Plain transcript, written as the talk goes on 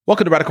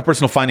Welcome to Radical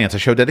Personal Finance, a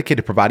show dedicated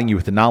to providing you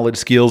with the knowledge,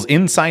 skills,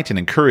 insight, and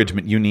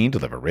encouragement you need to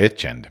live a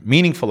rich and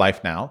meaningful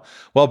life now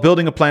while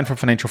building a plan for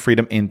financial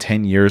freedom in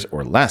 10 years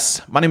or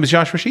less. My name is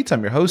Joshua Sheets.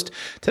 I'm your host.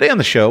 Today on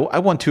the show, I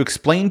want to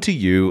explain to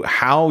you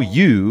how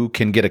you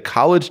can get a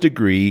college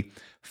degree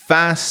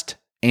fast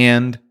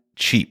and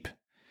cheap.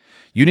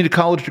 You need a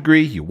college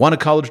degree. You want a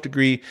college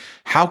degree.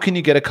 How can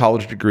you get a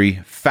college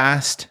degree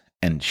fast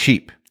and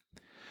cheap?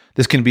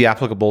 This can be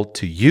applicable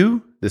to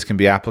you. This can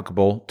be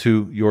applicable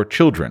to your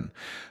children.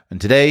 And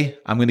today,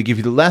 I'm going to give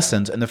you the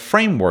lessons and the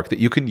framework that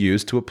you can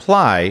use to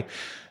apply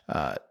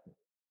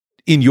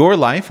in your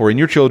life or in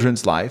your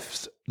children's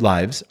lives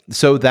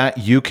so that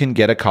you can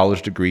get a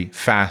college degree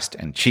fast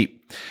and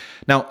cheap.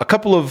 Now, a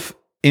couple of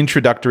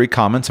introductory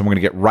comments, and we're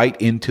going to get right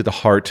into the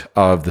heart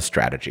of the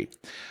strategy.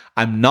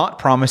 I'm not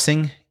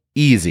promising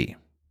easy.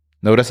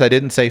 Notice I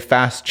didn't say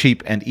fast,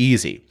 cheap, and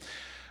easy.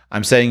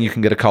 I'm saying you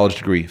can get a college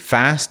degree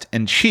fast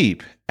and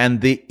cheap,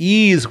 and the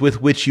ease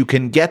with which you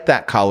can get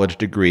that college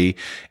degree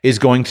is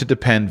going to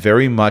depend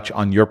very much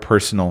on your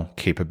personal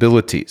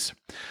capabilities.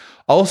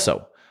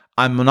 Also,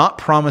 I'm not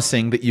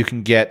promising that you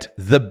can get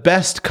the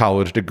best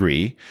college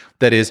degree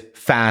that is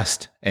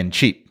fast and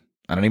cheap.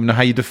 I don't even know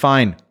how you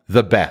define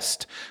the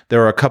best.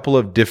 There are a couple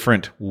of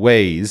different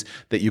ways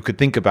that you could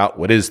think about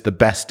what is the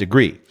best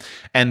degree.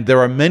 And there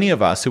are many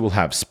of us who will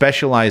have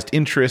specialized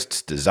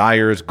interests,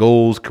 desires,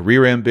 goals,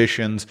 career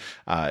ambitions,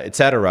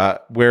 etc.,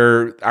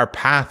 where our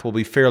path will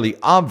be fairly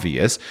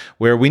obvious,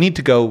 where we need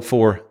to go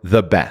for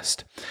the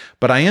best.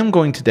 But I am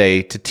going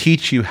today to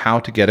teach you how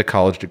to get a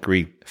college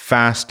degree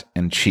fast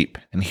and cheap.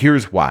 And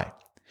here's why.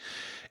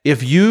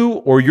 If you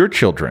or your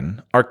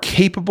children are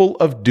capable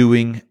of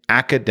doing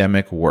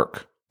academic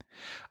work,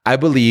 I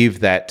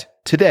believe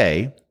that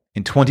today,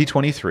 in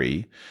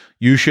 2023,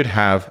 you should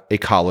have a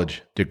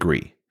college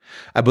degree.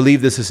 I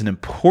believe this is an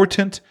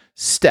important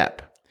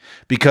step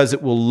because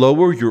it will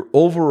lower your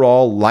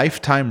overall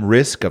lifetime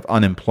risk of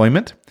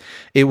unemployment.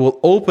 It will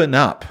open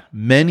up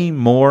many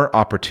more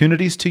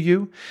opportunities to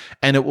you,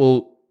 and it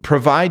will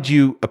provide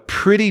you a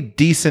pretty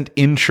decent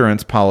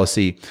insurance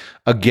policy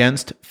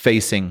against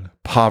facing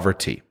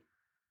poverty.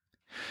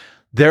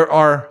 There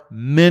are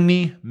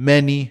many,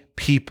 many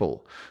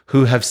people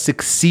who have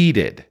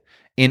succeeded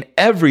in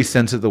every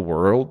sense of the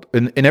word,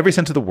 in every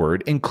sense of the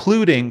word,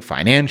 including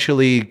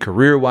financially,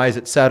 career-wise,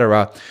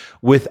 etc.,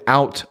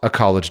 without a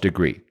college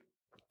degree.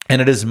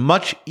 And it is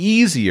much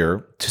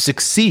easier to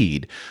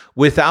succeed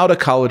without a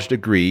college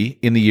degree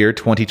in the year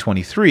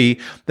 2023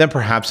 than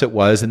perhaps it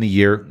was in the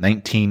year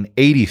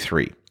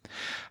 1983.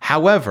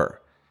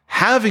 However,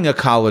 having a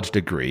college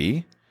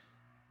degree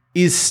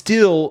is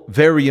still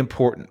very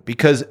important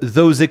because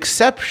those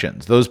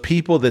exceptions, those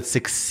people that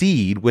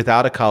succeed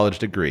without a college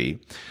degree,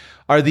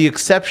 are the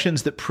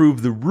exceptions that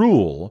prove the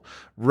rule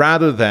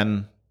rather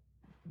than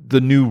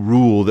the new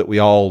rule that we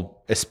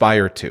all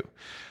aspire to.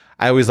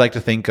 I always like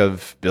to think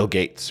of Bill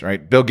Gates,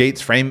 right? Bill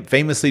Gates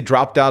famously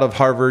dropped out of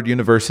Harvard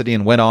University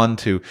and went on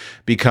to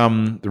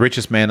become the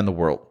richest man in the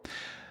world.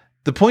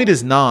 The point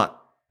is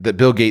not that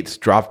Bill Gates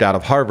dropped out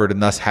of Harvard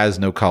and thus has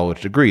no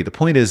college degree. The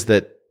point is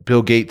that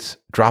Bill Gates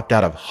dropped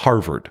out of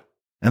Harvard.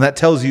 And that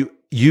tells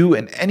you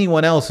and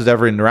anyone else who's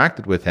ever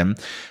interacted with him,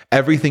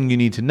 everything you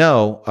need to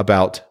know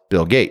about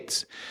Bill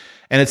Gates.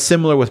 And it's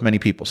similar with many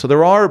people. So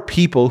there are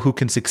people who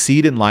can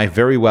succeed in life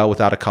very well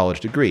without a college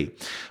degree.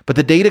 But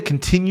the data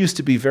continues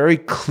to be very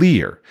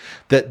clear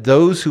that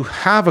those who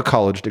have a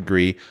college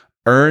degree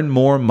earn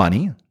more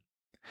money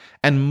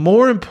and,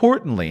 more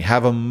importantly,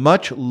 have a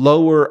much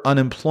lower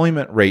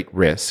unemployment rate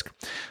risk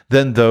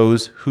than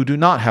those who do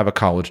not have a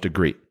college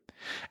degree.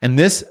 And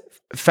this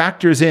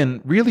factors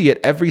in really at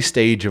every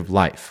stage of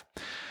life.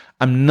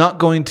 I'm not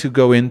going to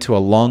go into a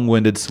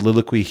long-winded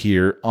soliloquy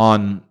here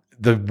on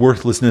the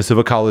worthlessness of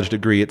a college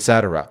degree,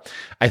 etc.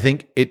 I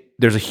think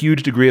there's a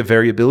huge degree of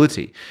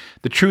variability.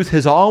 The truth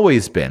has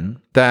always been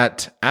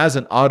that as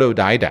an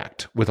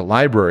autodidact with a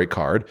library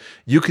card,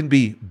 you can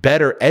be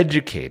better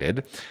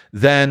educated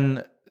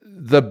than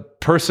the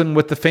person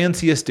with the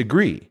fanciest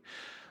degree.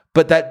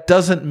 But that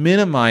doesn't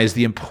minimize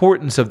the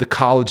importance of the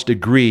college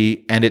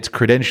degree and its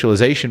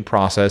credentialization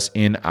process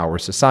in our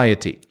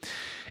society.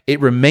 It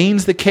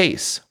remains the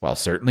case, while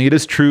certainly it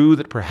is true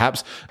that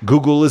perhaps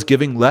Google is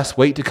giving less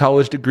weight to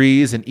college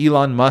degrees and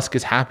Elon Musk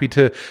is happy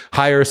to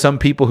hire some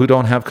people who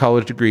don't have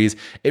college degrees,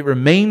 it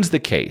remains the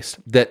case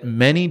that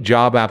many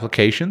job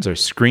applications are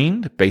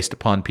screened based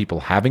upon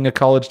people having a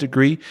college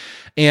degree,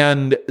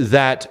 and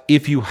that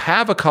if you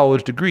have a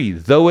college degree,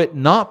 though it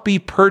not be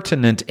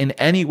pertinent in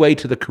any way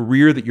to the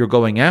career that you're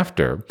going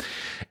after,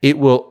 it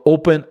will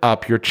open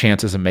up your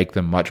chances and make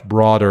them much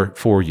broader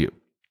for you.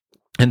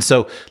 And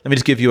so let me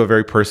just give you a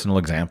very personal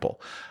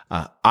example.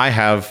 I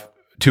have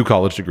 2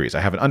 college degrees. I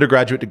have an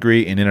undergraduate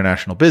degree in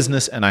international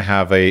business, and I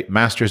have a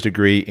master's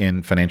degree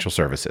in financial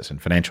services and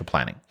financial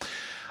planning.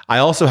 I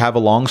also have a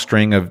long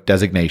string of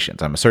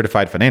designations. I'm a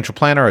certified financial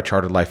planner, a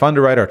chartered life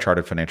underwriter, a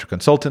chartered financial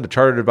consultant, a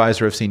chartered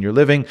advisor of senior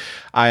living.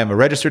 I am a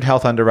registered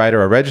health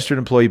underwriter, a registered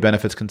employee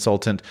benefits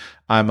consultant.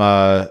 I'm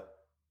a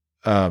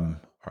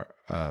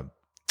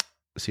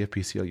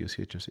CFP, CLU,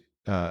 CHFC.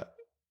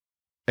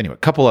 Anyway, a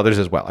couple others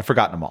as well. I've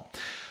forgotten them all.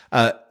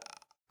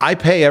 I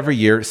pay every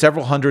year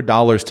several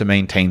 $100s to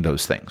maintain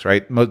those things,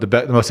 right?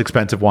 The most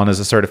expensive one is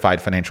a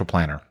certified financial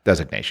planner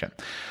designation.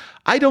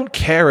 I don't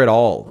care at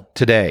all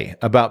today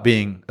about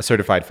being a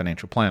certified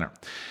financial planner.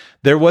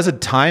 There was a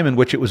time in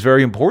which it was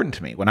very important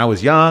to me. When I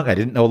was young, I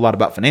didn't know a lot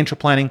about financial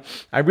planning.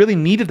 I really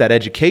needed that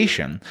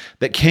education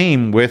that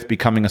came with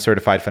becoming a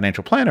certified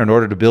financial planner in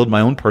order to build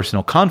my own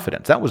personal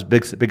confidence. That was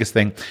the biggest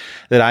thing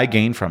that I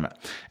gained from it.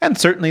 And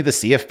certainly the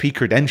CFP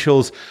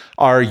credentials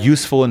are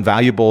useful and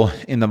valuable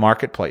in the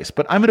marketplace.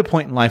 But I'm at a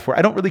point in life where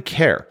I don't really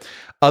care.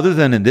 Other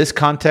than in this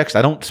context,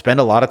 I don't spend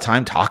a lot of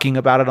time talking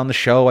about it on the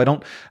show.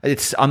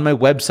 It's on my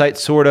website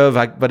sort of,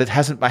 but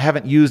I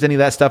haven't used any of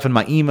that stuff in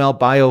my email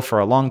bio for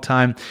a long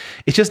time.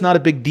 It's just not a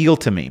big deal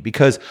to me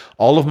because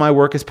all of my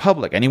work is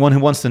public. Anyone who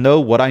wants to know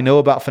what I know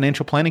about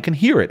financial planning can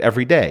hear it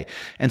every day.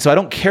 And so I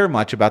don't care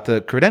much about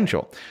the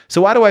credential.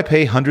 So why do I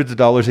pay hundreds of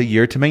dollars a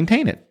year to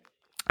maintain it?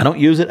 I don't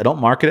use it. I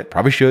don't market it.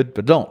 Probably should,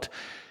 but don't.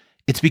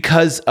 It's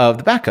because of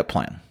the backup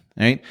plan,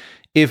 right?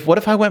 What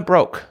if I went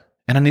broke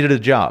and I needed a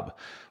job?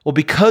 Well,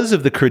 because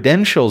of the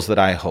credentials that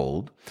I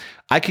hold,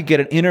 I could get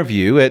an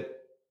interview at,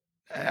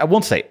 I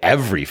won't say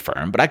every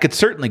firm, but I could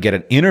certainly get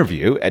an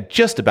interview at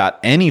just about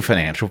any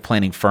financial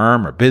planning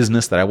firm or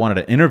business that I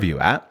wanted to interview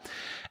at.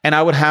 And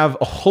I would have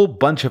a whole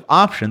bunch of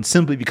options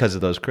simply because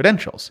of those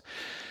credentials.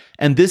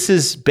 And this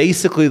is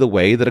basically the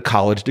way that a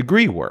college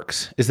degree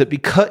works, is that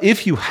because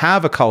if you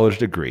have a college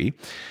degree,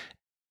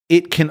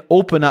 it can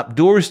open up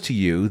doors to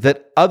you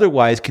that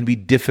otherwise can be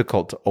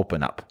difficult to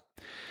open up.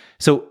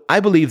 So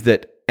I believe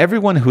that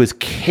everyone who is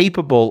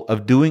capable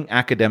of doing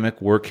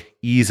academic work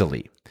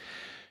easily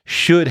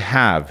should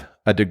have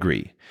a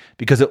degree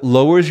because it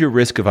lowers your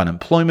risk of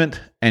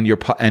unemployment and your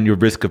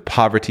risk of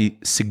poverty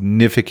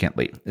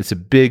significantly. It's a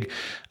big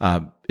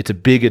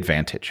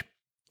advantage.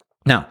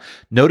 Now,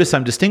 notice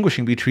I'm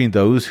distinguishing between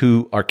those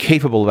who are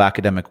capable of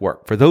academic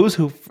work. For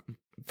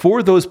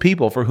those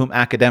people for whom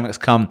academics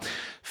come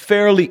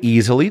fairly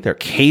easily, they're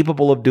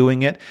capable of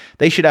doing it,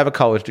 they should have a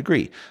college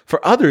degree.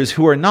 For others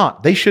who are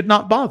not, they should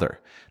not bother.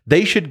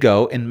 They should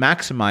go and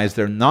maximize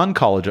their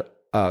non-college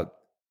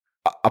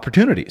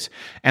opportunities.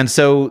 And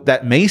so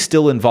that may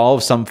still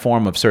involve some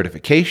form of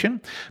certification,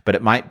 but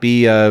it might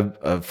be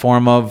a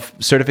form of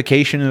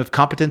certification of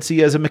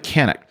competency as a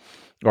mechanic,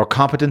 or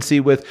competency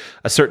with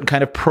a certain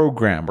kind of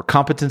program, or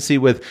competency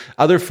with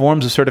other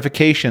forms of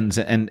certifications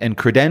and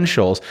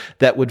credentials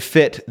that would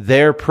fit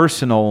their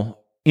personal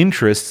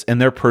interests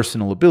and their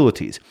personal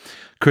abilities.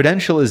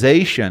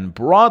 Credentialization,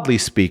 broadly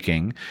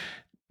speaking,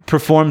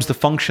 performs the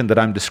function that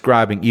I'm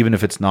describing, even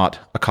if it's not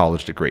a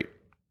college degree.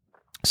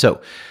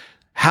 So,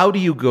 how do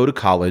you go to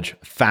college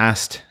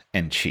fast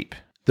and cheap?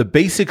 The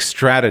basic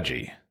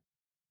strategy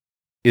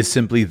is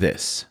simply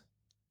this: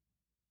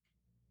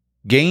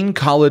 gain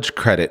college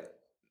credit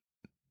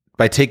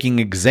by taking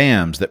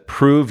exams that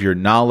prove your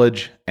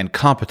knowledge and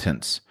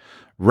competence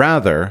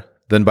rather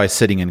than by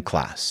sitting in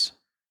class.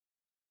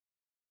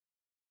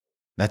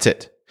 That's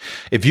it.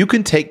 If you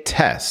can take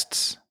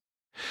tests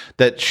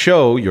that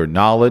show your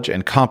knowledge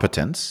and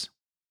competence,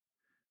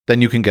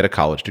 then you can get a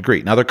college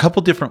degree. Now, there are a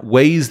couple different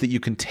ways that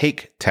you can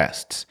take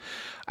tests.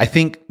 I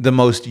think the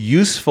most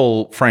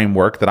useful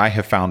framework that I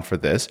have found for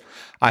this,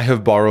 I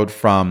have borrowed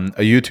from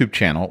a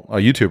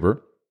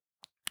YouTuber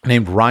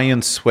named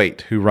Ryan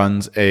Swate, who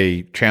runs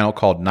a channel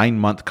called 9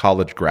 Month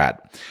College Grad.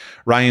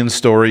 Ryan's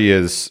story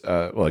is,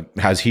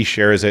 as he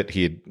shares it,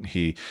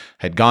 he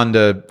had gone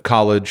to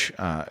college,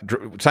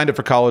 signed up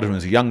for college when he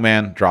was a young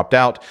man, dropped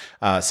out,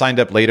 signed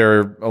up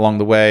later along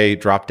the way,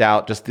 dropped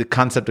out. Just the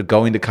concept of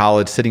going to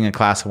college, sitting in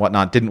class and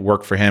whatnot didn't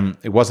work for him.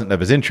 It wasn't of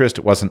his interest.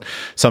 It wasn't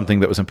something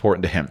that was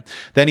important to him.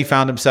 Then he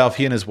found himself,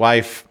 he and his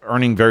wife,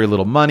 earning very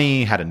little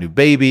money, had a new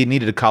baby,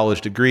 needed a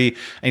college degree,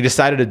 and he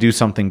decided to do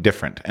something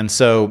different. And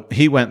so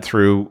he went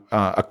through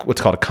what's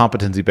called a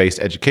competency-based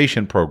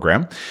education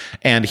program,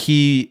 and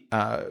he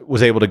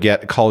was able to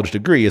get a college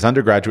degree, his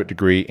undergraduate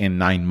degree, in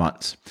 9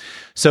 months.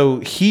 So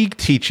he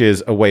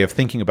teaches a way of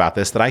thinking about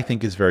this that I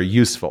think is very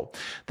useful,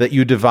 that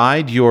you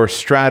divide your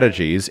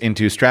strategies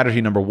into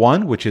strategy number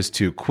 1, which is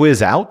to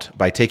quiz out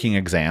by taking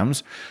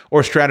exams,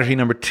 or strategy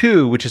number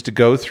 2, which is to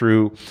go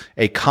through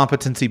a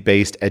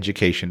competency-based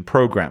education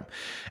program.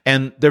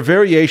 And they're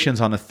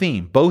variations on a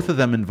theme. Both of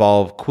them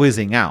involve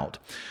quizzing out,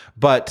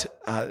 but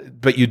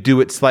you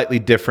do it slightly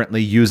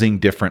differently using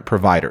different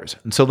providers.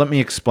 And so let me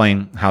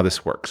explain how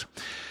this works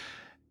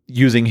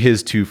using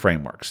his 2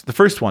 frameworks. The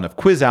first one of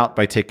quiz out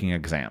by taking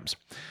exams.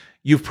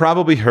 You've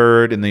probably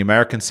heard in the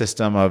American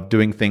system of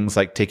doing things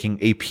like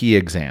taking AP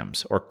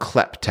exams or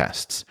CLEP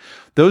tests.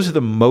 Those are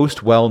the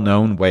most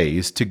well-known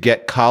ways to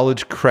get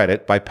college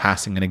credit by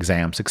passing an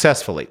exam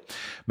successfully.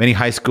 Many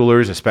high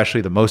schoolers,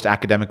 especially the most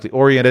academically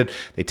oriented,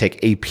 they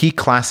take AP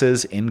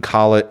classes in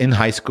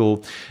high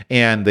school,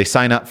 and they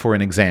sign up for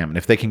an exam. And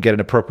if they can get an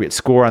appropriate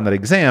score on that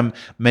exam,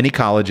 many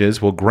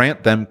colleges will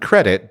grant them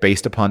credit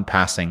based upon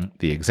passing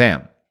the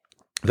exam.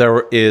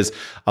 There is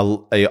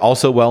a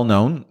also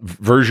well-known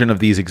version of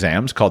these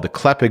exams called the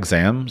CLEP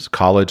exams,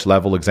 College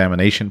Level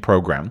Examination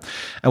Program.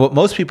 And what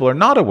most people are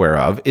not aware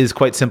of is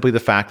quite simply the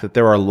fact that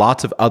there are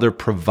lots of other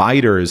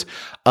providers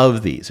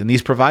of these. And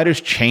these providers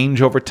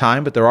change over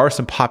time, but there are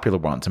some popular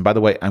ones. And by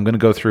the way, I'm going to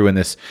go through in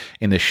this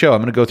show,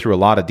 I'm going to go through a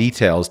lot of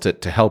details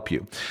to help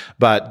you.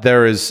 But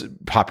there is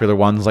popular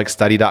ones like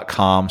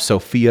study.com,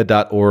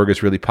 sophia.org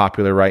is really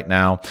popular right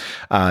now.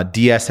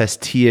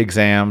 DSST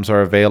exams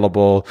are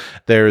available.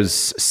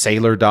 There's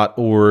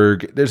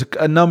Sailor.org. There's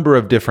a number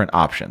of different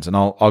options, and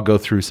I'll go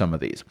through some of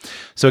these.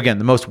 So again,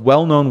 the most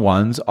well-known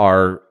ones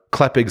are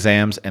CLEP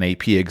exams and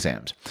AP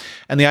exams.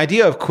 And the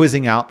idea of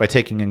quizzing out by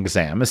taking an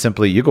exam is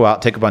simply you go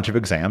out, take a bunch of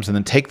exams, and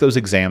then take those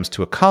exams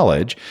to a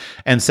college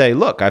and say,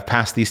 look, I've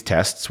passed these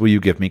tests. Will you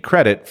give me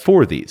credit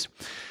for these?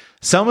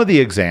 Some of the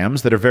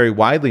exams that are very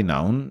widely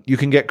known, you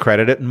can get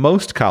credit at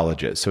most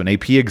colleges. So an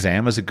AP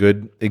exam is a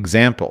good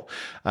example.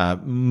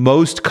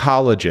 Most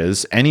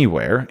colleges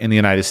anywhere in the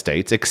United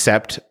States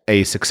accept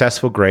a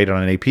successful grade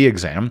on an AP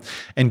exam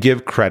and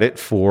give credit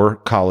for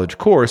college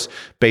course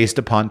based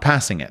upon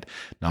passing it.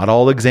 Not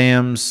all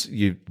exams,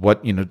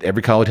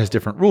 every college has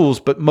different rules,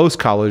 but most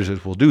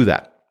colleges will do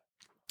that.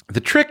 The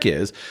trick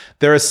is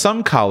there are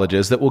some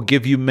colleges that will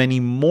give you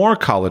many more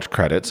college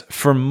credits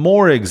for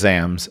more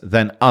exams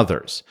than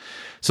others.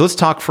 So let's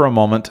talk for a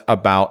moment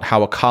about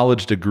how a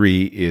college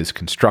degree is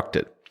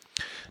constructed.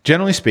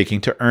 Generally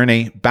speaking, to earn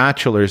a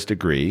bachelor's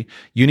degree,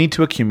 you need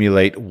to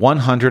accumulate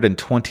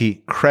 120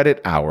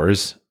 credit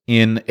hours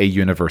in a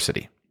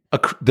university.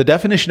 The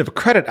definition of a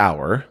credit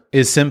hour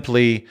is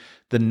simply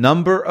the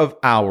number of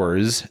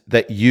hours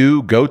that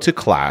you go to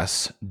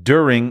class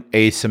during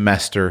a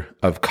semester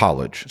of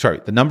college.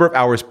 The number of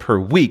hours per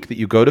week that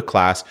you go to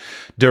class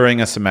during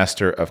a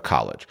semester of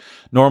college.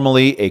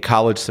 Normally, a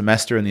college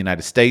semester in the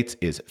United States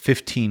is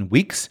 15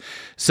 weeks.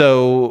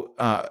 So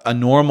a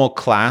normal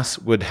class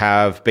would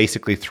have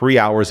basically 3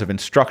 hours of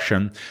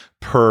instruction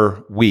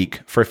per week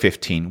for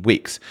 15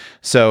 weeks.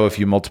 So if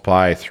you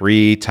multiply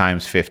 3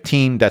 times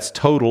 15, that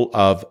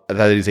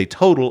is a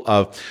total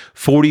of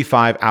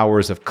 45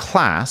 hours of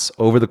class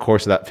over the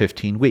course of that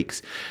 15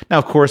 weeks. Now,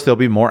 of course, there'll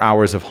be more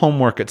hours of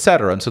homework,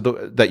 etc., and so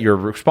that you're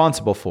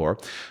responsible for.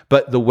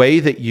 But the way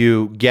that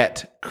you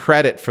get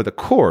credit for the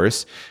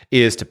course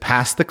is to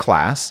pass the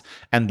class,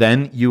 and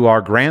then you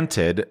are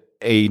granted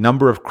a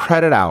number of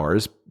credit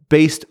hours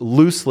based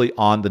loosely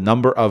on the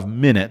number of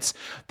minutes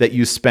that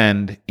you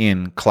spend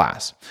in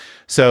class.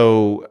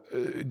 So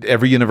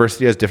every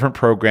university has different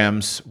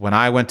programs. When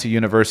I went to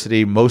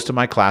university, most of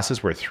my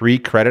classes were 3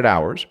 credit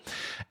hours,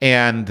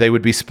 and they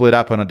would be split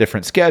up on a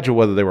different schedule,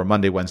 whether they were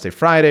Monday, Wednesday,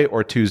 Friday,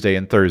 or Tuesday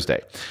and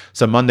Thursday.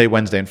 So Monday,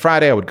 Wednesday, and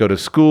Friday, I would go to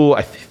school.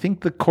 I think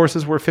the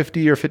courses were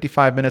 50 or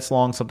 55 minutes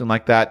long, something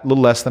like that, a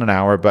little less than an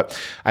hour, but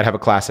I'd have a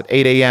class at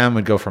 8 a.m.,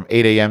 would go from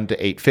 8 a.m. to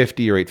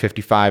 8:50 or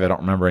 8:55, I don't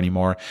remember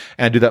anymore,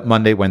 and I'd do that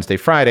Monday, Wednesday,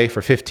 Friday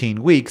for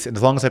 15 weeks, and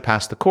as long as I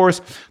passed the course,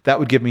 that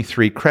would give me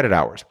 3 credit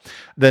hours.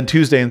 Then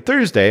Tuesday and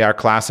Thursday, our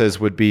classes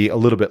would be a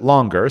little bit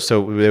longer,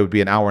 so it would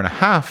be an hour and a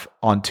half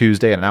on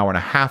Tuesday and an hour and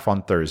a half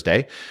on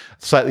Thursday,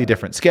 slightly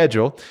different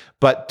schedule,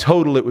 but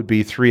total it would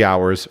be 3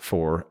 hours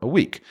for a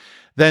week.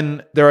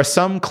 Then there are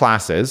some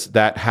classes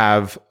that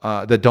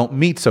that don't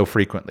meet so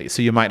frequently.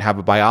 So you might have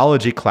a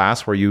biology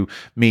class where you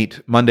meet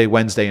Monday,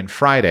 Wednesday, and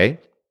Friday.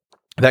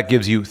 That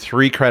gives you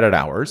 3 credit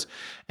hours.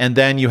 And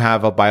then you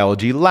have a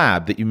biology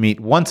lab that you meet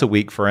once a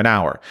week for an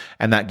hour.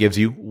 And that gives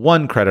you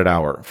 1 credit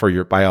hour for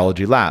your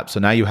biology lab. So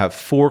now you have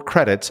 4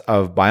 credits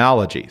of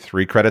biology,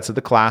 3 credits of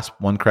the class,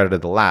 1 credit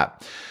of the lab.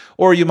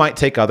 Or you might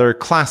take other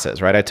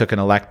classes, right? I took an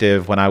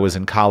elective when I was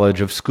in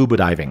college of scuba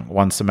diving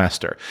one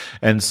semester.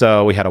 And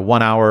so we had a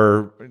 1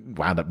 hour,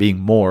 wound up being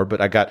more, but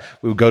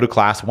we would go to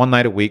class 1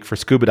 night a week for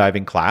scuba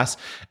diving class.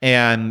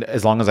 And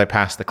as long as I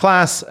passed the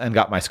class and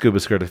got my scuba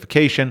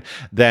certification,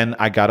 then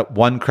I got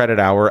 1 credit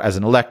hour as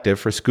an elective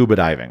for scuba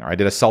diving, or I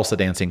did a salsa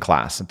dancing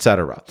class,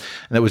 etc.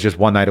 And it was just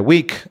 1 night a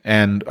week,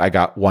 and I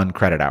got 1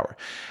 credit hour.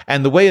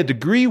 And the way a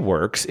degree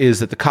works is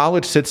that the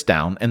college sits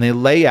down and they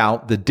lay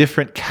out the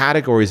different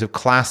categories of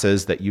classes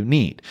that you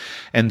need.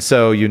 And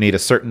so you need a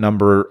certain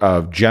number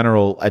of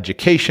general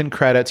education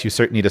credits,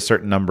 you need a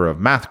certain number of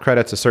math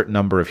credits, a certain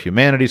number of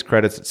humanities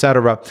credits,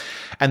 etc.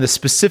 And the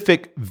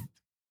specific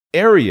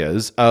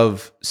areas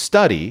of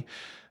study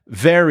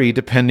vary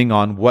depending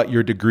on what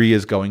your degree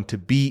is going to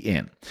be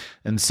in.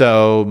 And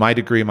so my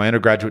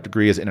undergraduate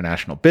degree is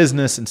international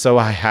business. And so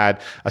I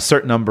had a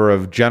certain number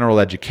of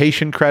general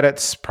education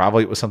credits.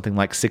 Probably it was something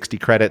like 60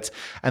 credits.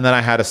 And then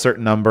I had a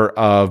certain number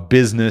of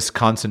business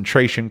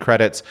concentration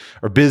credits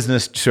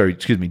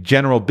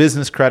general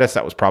business credits.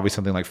 That was probably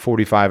something like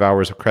 45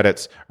 hours of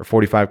credits or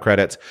 45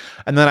 credits.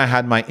 And then I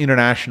had my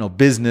international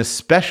business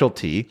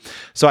specialty.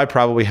 So I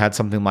probably had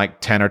something like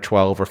 10 or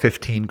 12 or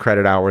 15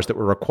 credit hours that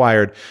were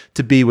required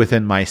to be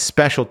within my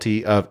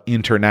specialty of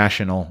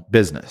international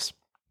business.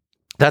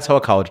 That's how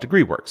a college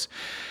degree works.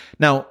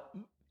 Now,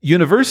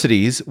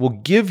 universities will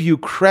give you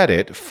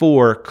credit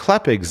for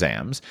CLEP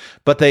exams,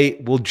 but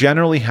they will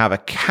generally have a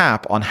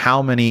cap on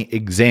how many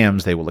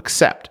exams they will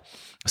accept.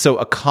 So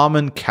a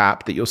common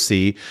cap that you'll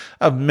see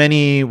of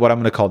many what I'm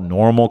going to call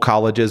normal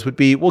colleges would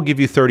be, we'll give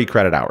you 30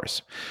 credit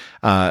hours,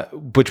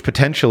 which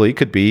potentially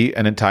could be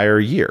an entire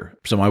year.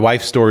 So my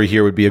wife's story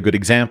here would be a good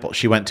example.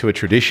 She went to a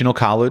traditional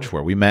college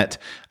where we met,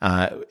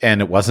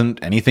 and it wasn't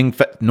anything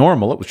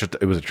normal.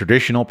 It was a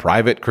traditional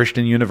private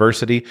Christian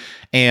university.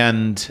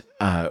 And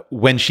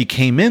when she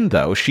came in,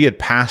 though, she had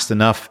passed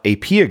enough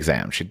AP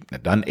exams. She'd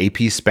done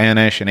AP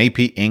Spanish and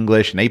AP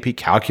English and AP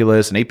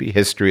Calculus and AP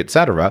History,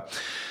 etc.,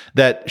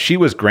 that she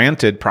was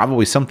granted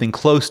probably something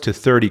close to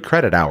 30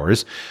 credit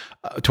hours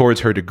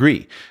towards her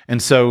degree.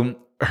 And so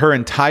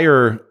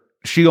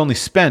she only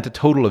spent a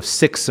total of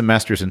 6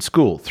 semesters in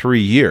school, 3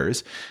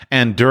 years.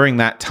 And during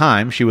that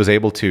time, she was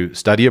able to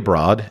study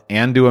abroad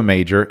and do a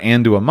major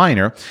and do a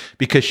minor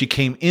because she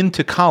came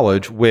into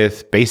college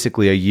with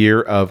basically a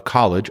year of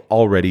college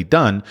already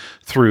done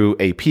through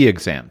AP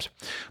exams.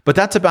 But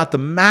that's about the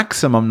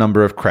maximum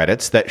number of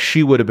credits that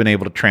she would have been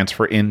able to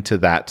transfer into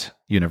that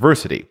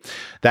university.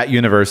 That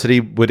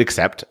university would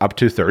accept up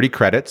to 30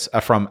 credits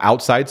from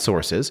outside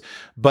sources,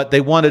 but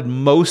they wanted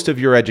most of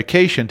your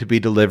education to be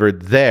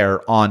delivered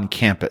there on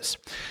campus.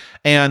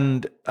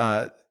 And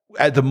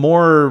the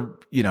more,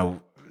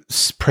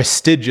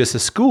 prestigious a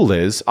school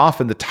is,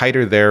 often the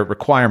tighter their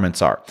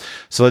requirements are.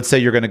 So let's say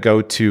you're going to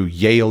go to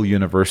Yale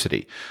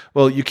University.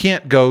 Well, you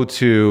can't go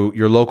to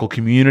your local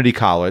community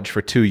college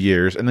for 2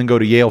 years and then go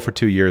to Yale for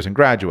 2 years and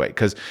graduate,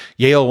 because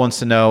Yale wants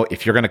to know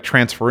if you're going to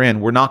transfer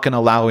in, we're not going to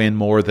allow in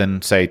more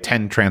than, say,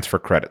 10 transfer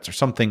credits or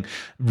something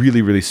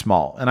really, really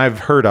small. And I've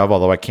heard of,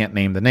 although I can't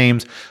name the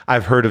names,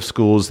 I've heard of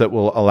schools that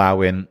will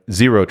allow in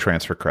 0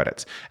 transfer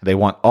credits. They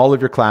want all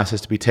of your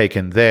classes to be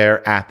taken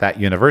there at that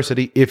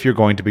university if you're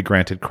going to be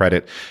granted credit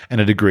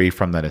and a degree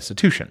from that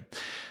institution.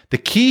 The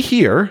key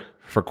here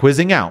for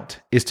quizzing out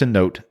is to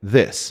note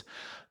this: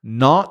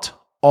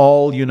 not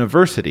all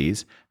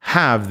universities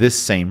have this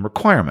same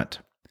requirement.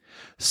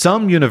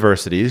 Some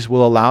universities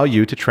will allow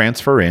you to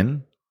transfer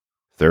in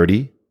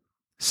 30,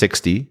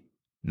 60,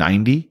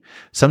 90,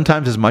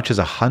 sometimes as much as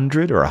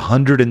 100 or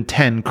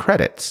 110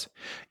 credits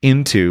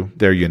into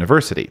their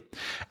university.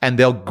 And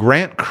they'll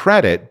grant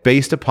credit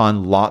based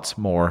upon lots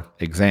more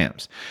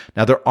exams.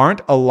 Now, there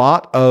aren't a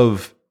lot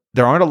of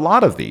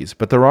these,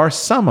 but there are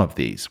some of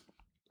these.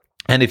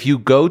 And if you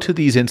go to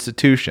these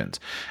institutions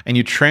and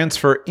you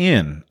transfer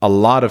in a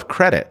lot of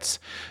credits,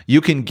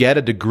 you can get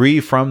a degree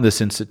from this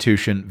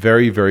institution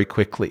very, very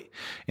quickly.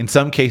 In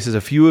some cases,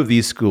 a few of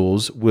these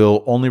schools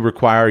will only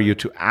require you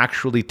to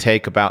actually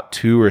take about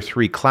 2 or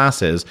 3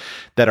 classes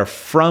that are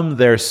from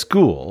their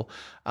school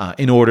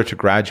in order to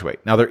graduate.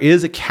 Now, there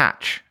is a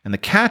catch, and the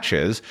catch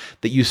is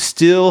that you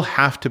still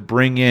have to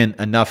bring in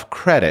enough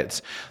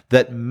credits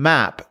that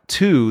map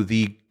to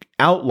the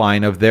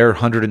outline of their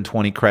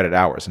 120 credit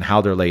hours and how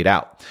they're laid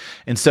out.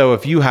 And so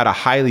if you had a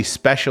highly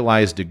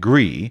specialized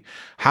degree,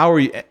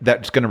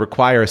 that's going to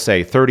require,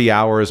 say, 30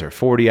 hours or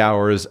 40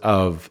 hours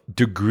of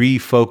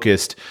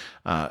degree-focused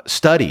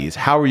studies,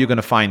 how are you going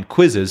to find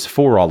quizzes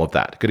for all of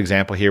that? A good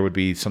example here would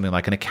be something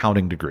like an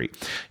accounting degree.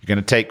 You're going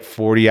to take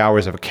 40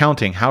 hours of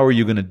accounting. How are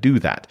you going to do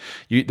that?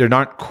 There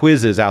aren't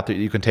quizzes out there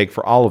that you can take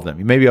for all of them.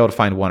 You may be able to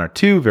find 1 or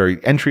 2,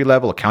 very entry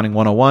level, accounting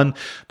 101,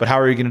 but how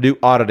are you going to do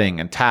auditing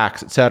and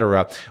tax,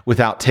 etc.,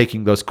 without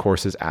taking those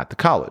courses at the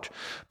college?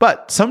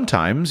 But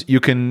sometimes you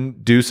can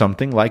do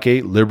something like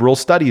a liberal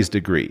studies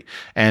degree,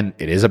 and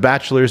it is a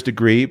bachelor's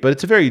degree, but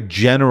it's a very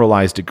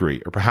generalized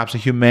degree, or perhaps a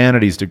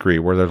humanities degree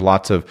where there's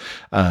lots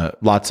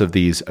of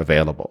these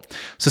available.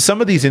 So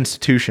some of these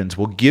institutions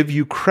will give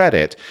you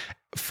credit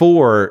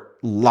for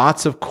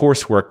lots of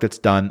coursework that's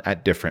done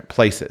at different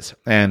places.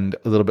 And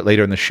a little bit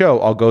later in the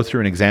show, I'll go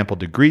through an example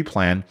degree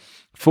plan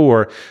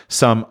for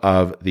some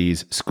of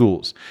these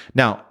schools.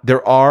 Now,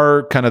 there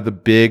are kind of the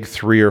big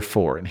 3 or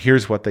 4, and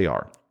here's what they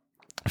are.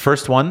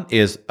 First one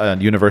is a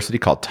university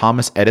called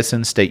Thomas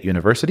Edison State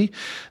University.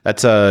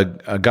 That's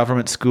a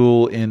government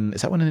school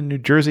is that one in New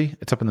Jersey?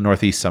 It's up in the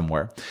Northeast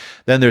somewhere.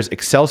 Then there's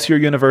Excelsior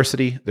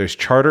University. There's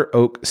Charter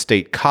Oak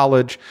State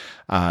College.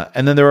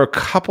 And then there are a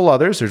couple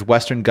others. There's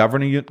Western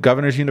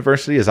Governors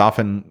University is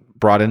often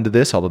brought into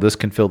this, although this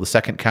can fill the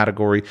second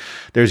category.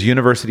 There's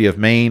University of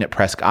Maine at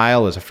Presque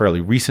Isle is a fairly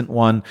recent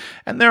one.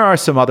 And there are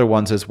some other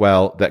ones as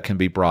well that can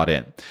be brought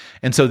in.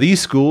 And so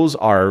these schools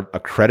are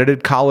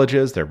accredited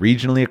colleges. They're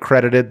regionally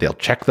accredited. They'll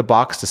check the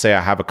box to say,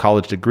 I have a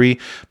college degree,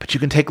 but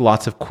you can take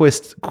lots of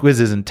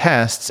quizzes and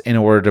tests in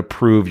order to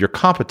prove your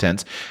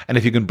competence. And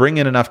if you can bring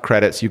in enough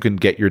credits, you can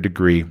get your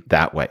degree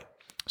that way.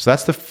 So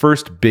that's the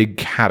first big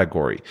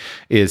category,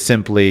 is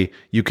simply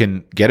you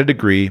can get a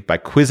degree by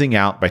quizzing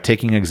out, by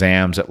taking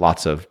exams at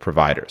lots of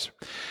providers.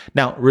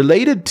 Now,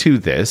 related to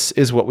this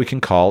is what we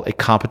can call a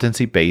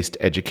competency-based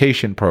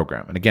education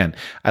program. And again,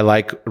 I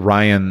like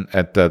Ryan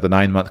at the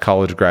 9-month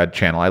college grad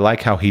channel. I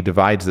like how he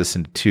divides this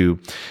into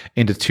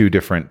two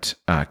different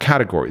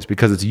categories,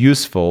 because it's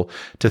useful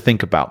to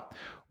think about.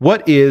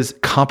 What is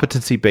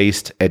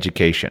competency-based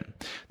education?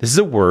 This is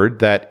a word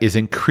that is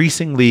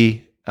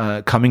increasingly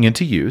coming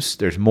into use.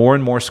 There's more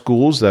and more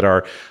schools that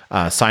are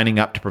signing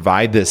up to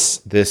provide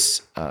this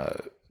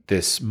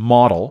this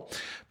model,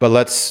 but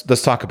let's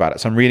talk about it.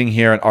 So I'm reading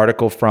here an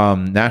article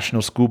from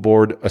National School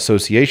Board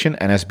Association,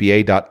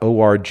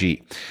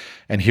 nsba.org.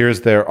 And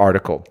here's their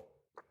article,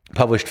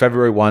 published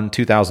February 1,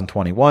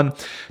 2021,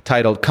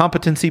 titled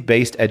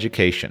Competency-Based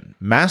Education.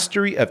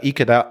 Mastery of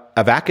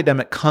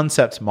Academic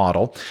Concepts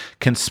Model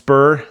Can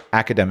Spur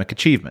Academic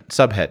Achievement.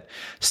 Subhead,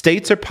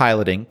 states are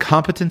piloting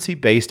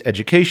competency-based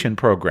education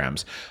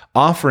programs,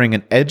 offering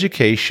an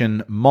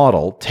education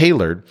model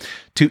tailored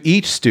to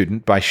each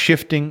student by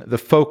shifting the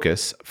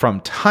focus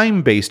from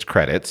time-based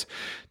credits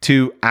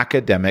to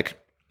academic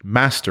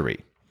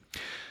mastery.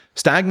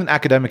 Stagnant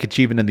academic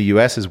achievement in the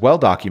U.S. is well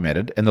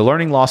documented, and the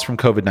learning loss from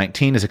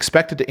COVID-19 is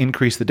expected to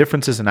increase the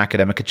differences in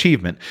academic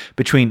achievement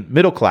between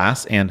middle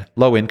class and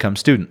low-income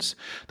students.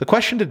 The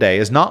question today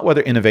is not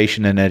whether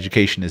innovation in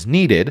education is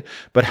needed,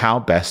 but how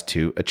best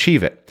to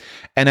achieve it.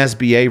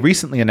 NSBA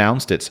recently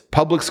announced its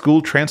Public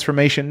School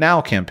Transformation Now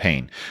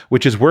campaign,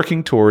 which is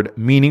working toward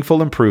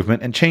meaningful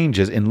improvement and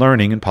changes in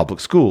learning in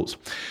public schools.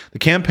 The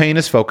campaign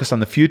is focused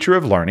on the future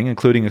of learning,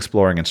 including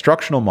exploring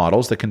instructional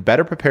models that can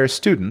better prepare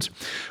students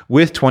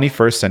with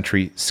 21st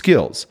century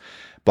skills,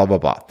 blah, blah,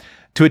 blah.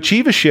 To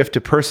achieve a shift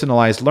to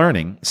personalized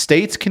learning,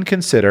 states can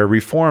consider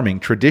reforming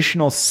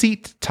traditional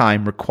seat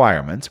time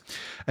requirements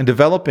and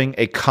developing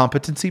a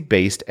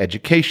competency-based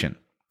education.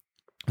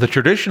 The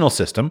traditional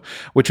system,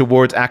 which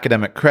awards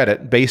academic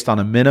credit based on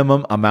a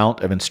minimum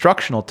amount of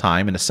instructional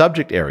time in a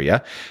subject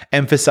area,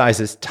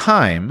 emphasizes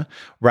time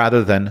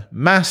rather than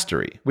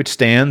mastery, which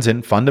stands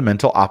in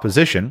fundamental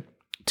opposition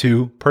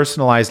to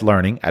personalized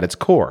learning at its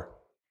core.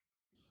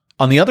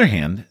 On the other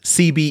hand,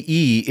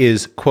 CBE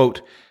is,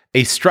 quote,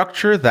 a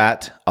structure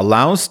that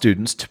allows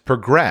students to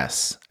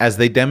progress as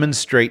they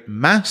demonstrate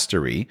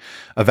mastery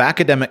of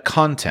academic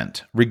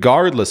content,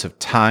 regardless of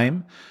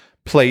time,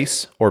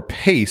 place, or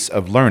pace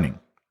of learning,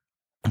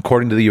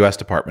 according to the U.S.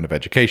 Department of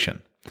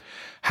Education.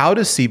 How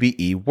does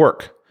CBE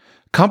work?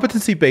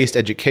 Competency-based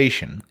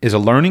education is a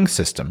learning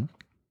system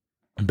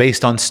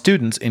based on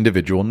students'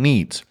 individual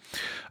needs.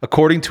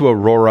 According to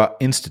Aurora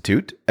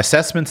Institute,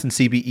 assessments in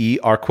CBE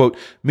are, quote,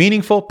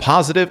 meaningful,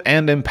 positive,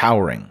 and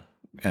empowering.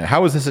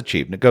 How is this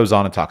achieved? And it goes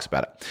on and talks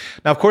about it.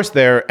 Now, of course,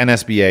 their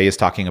NSBA is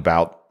talking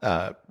about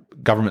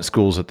government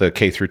schools at the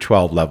K through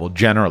 12 level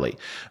generally.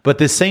 But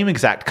this same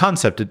exact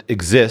concept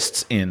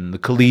exists in the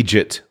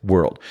collegiate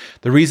world.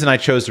 The reason I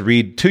chose to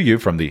read to you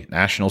from the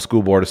National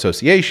School Board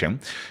Association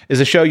is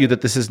to show you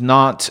that this is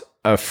not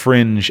a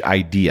fringe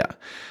idea.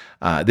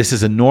 This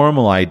is a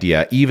normal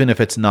idea, even if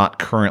it's not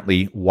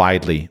currently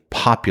widely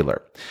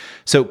popular.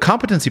 So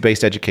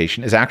competency-based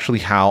education is actually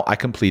how I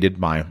completed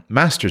my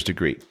master's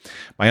degree.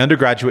 My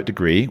undergraduate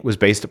degree was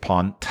based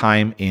upon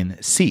time in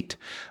seat.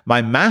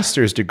 My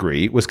master's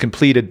degree was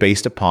completed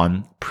based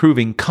upon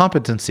proving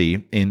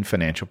competency in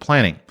financial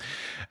planning.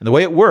 And the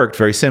way it worked,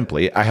 very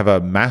simply, I have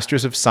a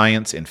Master's of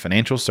Science in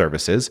Financial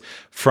Services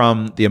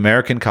from the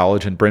American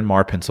College in Bryn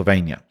Mawr,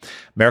 Pennsylvania.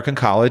 American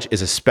College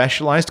is a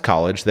specialized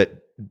college that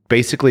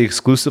basically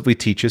exclusively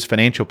teaches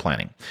financial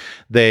planning.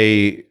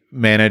 They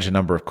manage a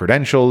number of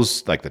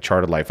credentials like the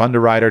Chartered Life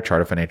Underwriter,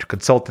 Chartered Financial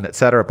Consultant, et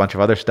cetera, a bunch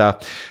of other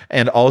stuff.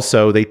 And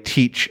also they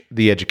teach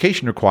the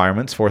education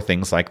requirements for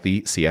things like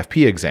the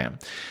CFP exam.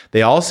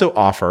 They also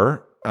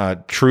offer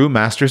true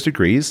master's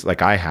degrees,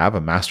 like I have,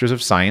 a Master's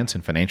of Science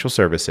in Financial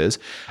Services,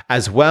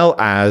 as well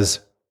as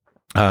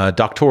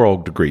doctoral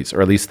degrees,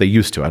 or at least they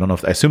used to. I don't know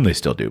if, I assume they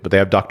still do, but they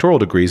have doctoral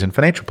degrees in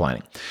financial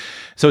planning.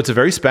 So it's a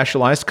very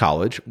specialized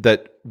college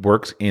that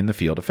works in the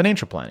field of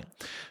financial planning.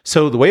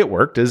 So the way it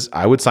worked is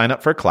I would sign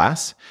up for a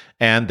class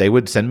and they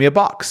would send me a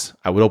box.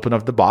 I would open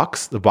up the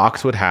box. The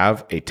box would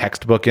have a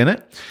textbook in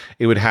it.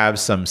 It would have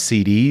some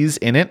CDs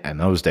in it in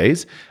those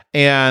days.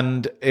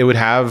 And it would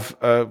have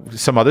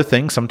some other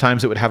things.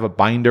 Sometimes it would have a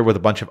binder with a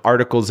bunch of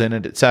articles in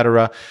it, et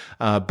cetera.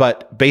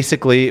 But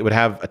basically, it would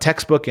have a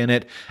textbook in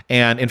it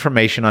and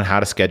information on how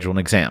to schedule an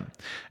exam.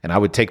 And I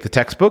would take the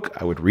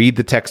textbook, I would read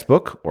the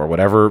textbook or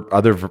whatever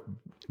other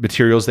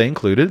materials they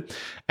included,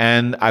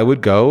 and I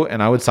would go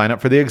and I would sign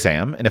up for the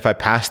exam. And if I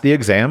passed the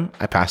exam,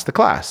 I passed the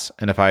class.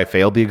 And if I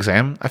failed the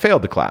exam, I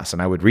failed the class.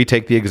 And I would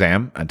retake the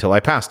exam until I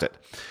passed it.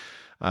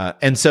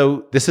 And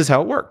so this is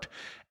how it worked.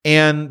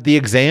 And the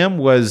exam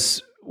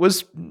was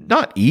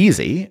not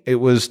easy. It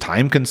was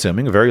time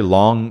consuming, a very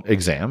long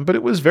exam, but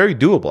it was very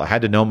doable. I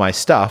had to know my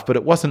stuff, but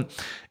it wasn't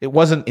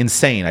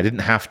insane. I didn't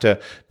have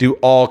to do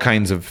all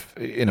kinds of,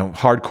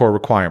 hardcore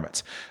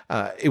requirements.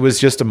 It was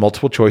just a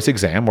multiple choice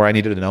exam where I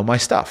needed to know my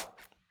stuff.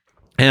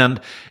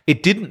 And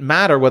it didn't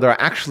matter whether I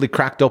actually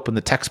cracked open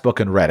the textbook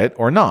and read it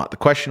or not. The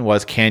question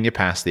was, can you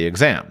pass the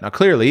exam? Now,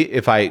 clearly,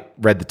 if I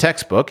read the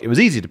textbook, it was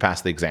easy to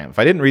pass the exam. If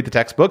I didn't read the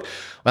textbook,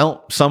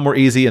 well, some were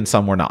easy and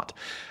some were not.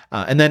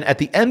 And then at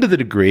the end of the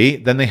degree,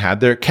 then they had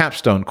their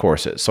capstone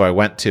courses. So I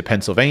went to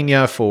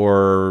Pennsylvania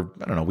for,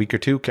 a week or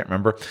two, can't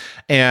remember.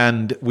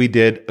 And we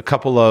did a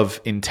couple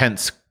of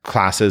intense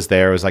classes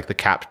there as like the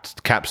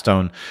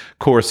capstone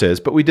courses,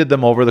 but we did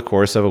them over the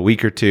course of a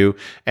week or two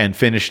and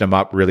finished them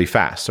up really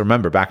fast. So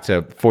remember, back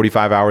to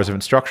 45 hours of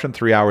instruction,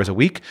 3 hours a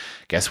week.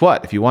 Guess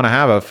what? If you want to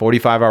have a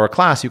 45-hour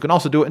class, you can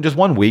also do it in just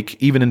 1 week,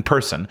 even in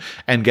person,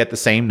 and get the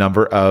same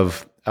number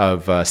of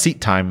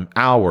seat time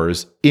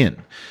hours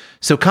in.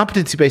 So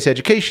competency-based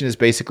education is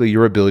basically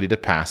your ability to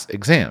pass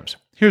exams.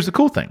 Here's the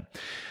cool thing.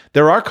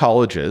 There are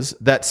colleges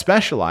that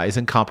specialize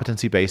in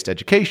competency-based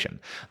education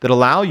that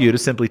allow you to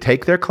simply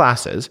take their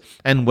classes,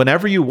 and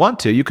whenever you want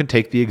to, you can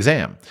take the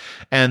exam.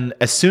 And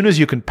as soon as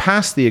you can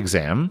pass the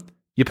exam,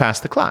 you pass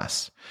the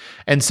class.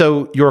 And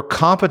so your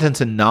competence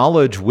and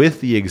knowledge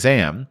with the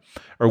exam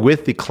or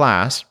with the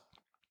class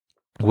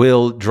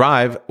will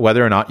drive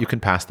whether or not you can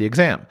pass the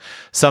exam.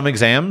 Some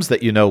exams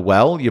that you know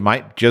well, you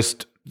might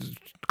just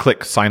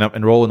click sign up,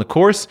 enroll in the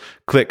course,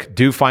 click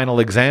do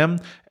final exam,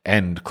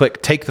 and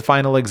click take the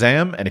final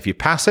exam. And if you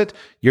pass it,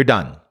 you're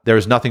done. There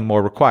is nothing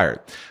more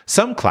required.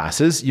 Some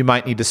classes, you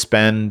might need to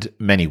spend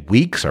many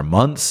weeks or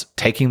months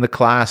taking the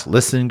class,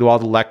 listening to all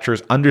the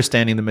lectures,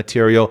 understanding the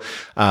material,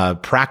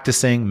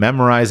 practicing,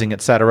 memorizing,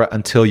 etc.,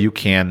 until you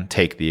can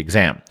take the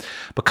exam.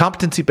 But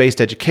competency-based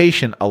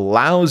education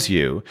allows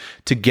you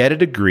to get a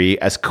degree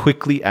as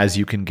quickly as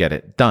you can get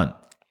it done.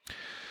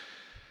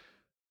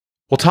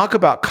 We'll talk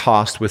about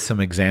cost with some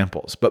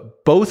examples,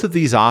 but both of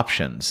these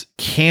options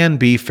can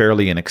be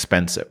fairly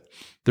inexpensive.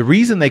 The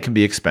reason they can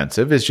be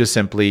expensive is just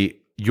simply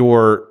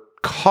your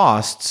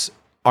costs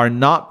are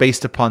not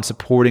based upon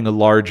supporting a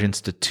large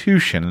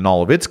institution and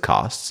all of its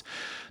costs.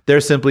 They're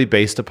simply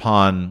based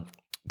upon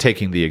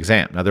taking the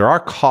exam. Now, there are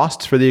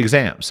costs for the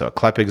exam. So a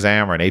CLEP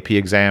exam or an AP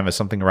exam is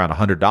something around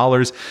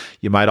 $100.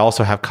 You might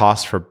also have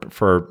costs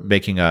for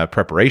making a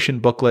preparation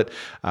booklet,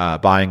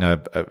 buying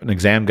an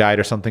exam guide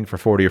or something for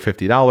 $40 or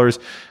 $50.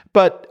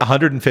 But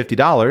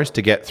 $150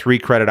 to get 3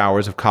 credit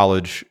hours of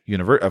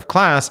of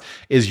class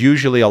is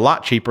usually a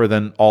lot cheaper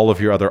than all of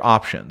your other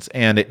options.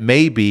 And it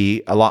may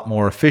be a lot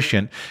more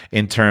efficient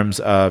in terms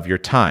of your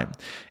time.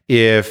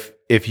 If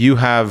you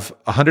have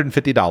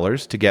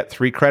 $150 to get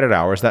 3 credit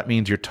hours, that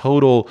means your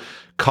total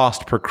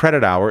cost per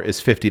credit hour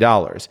is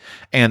 $50.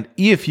 And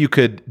if you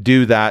could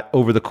do that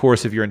over the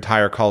course of your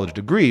entire college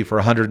degree for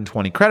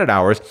 120 credit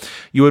hours,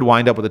 you would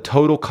wind up with a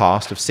total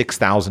cost of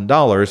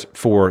 $6,000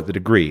 for the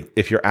degree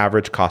if your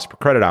average cost per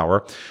credit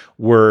hour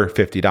were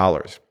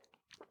 $50.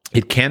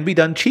 It can be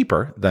done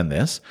cheaper than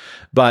this,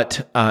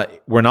 but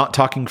we're not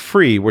talking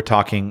free, we're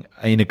talking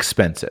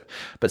inexpensive.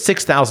 But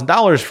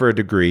 $6,000 for a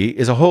degree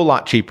is a whole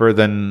lot cheaper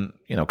than,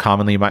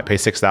 commonly you might pay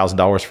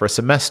 $6,000 for a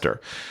semester.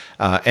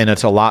 And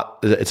it's a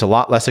lot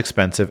less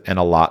expensive and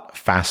a lot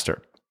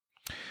faster.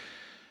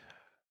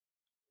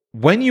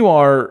 When you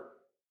are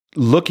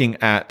looking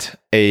at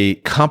a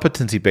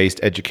competency-based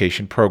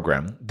education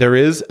program, there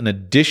is an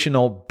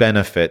additional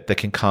benefit that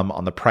can come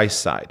on the price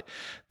side,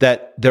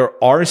 that there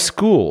are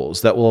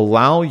schools that will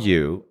allow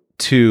you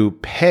to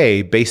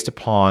pay based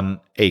upon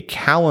a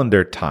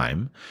calendar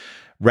time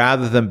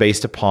rather than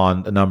based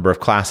upon the number of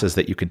classes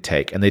that you can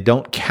take. And they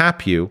don't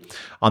cap you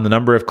on the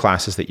number of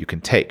classes that you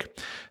can take.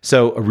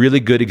 So a really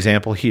good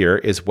example here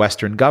is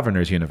Western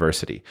Governors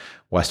University.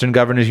 Western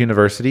Governors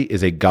University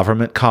is a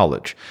government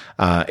college.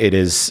 It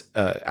is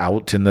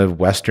out in the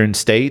Western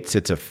states.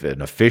 It's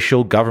an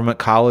official government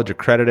college,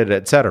 accredited,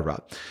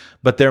 etc.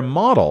 But their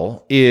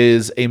model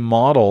is a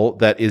model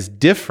that is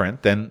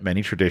different than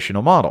many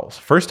traditional models.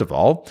 First of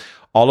all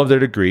of their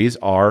degrees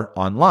are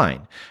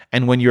online.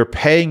 And when you're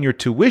paying your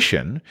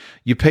tuition,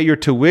 you pay your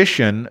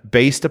tuition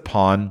based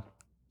upon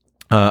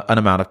an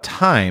amount of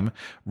time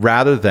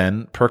rather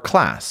than per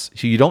class.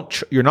 So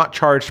you're not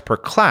charged per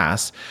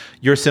class.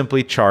 You're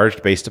simply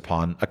charged based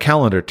upon a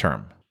calendar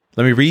term.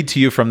 Let me read to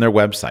you from their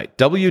website,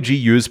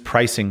 WGU's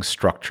pricing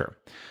structure.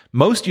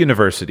 Most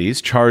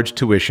universities charge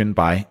tuition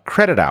by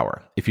credit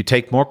hour. If you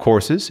take more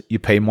courses, you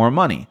pay more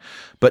money,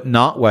 but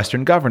not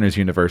Western Governors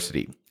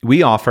University.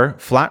 We offer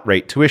flat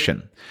rate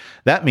tuition.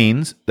 That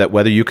means that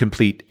whether you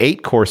complete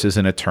 8 courses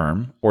in a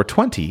term or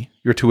 20,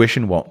 your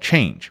tuition won't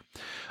change.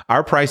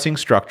 Our pricing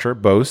structure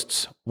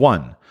boasts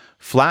 1.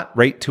 Flat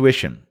rate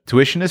tuition.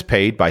 Tuition is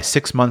paid by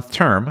 6-month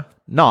term,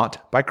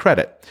 not by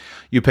credit.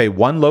 You pay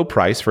one low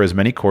price for as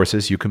many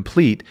courses you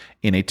complete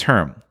in a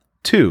term.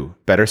 2.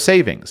 Better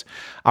savings.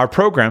 Our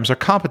programs are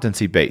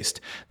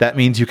competency-based. That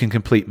means you can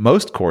complete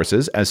most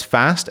courses as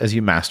fast as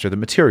you master the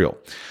material.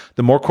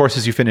 The more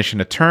courses you finish in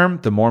a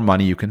term, the more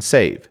money you can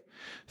save.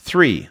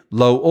 3.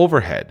 Low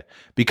overhead.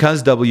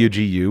 Because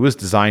WGU is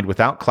designed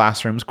without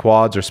classrooms,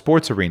 quads, or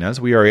sports arenas,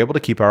 we are able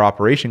to keep our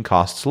operation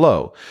costs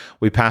low.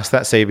 We pass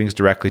that savings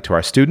directly to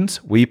our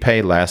students. We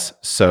pay less,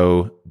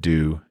 so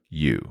do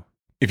you.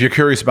 If you're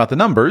curious about the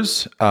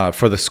numbers,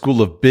 for the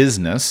School of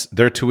Business,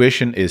 their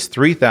tuition is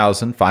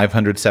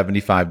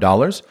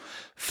 $3,575,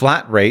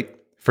 flat rate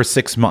for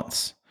 6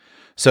 months.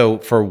 So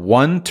for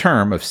one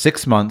term of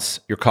 6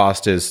 months, your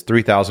cost is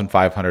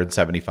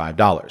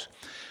 $3,575.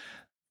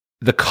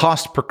 the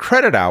cost per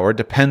credit hour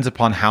depends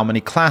upon how many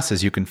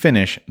classes you can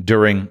finish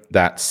during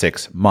that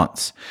 6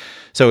 months.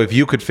 So if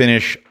you could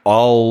finish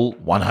all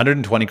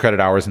 120 credit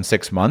hours in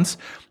 6 months,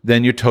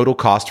 then your total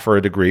cost for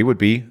a degree would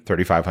be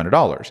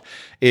 $3,500.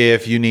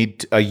 If you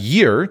need a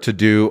year to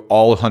do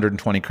all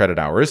 120 credit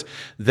hours,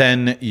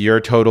 then your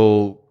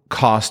total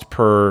cost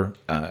for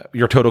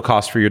your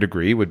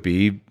degree would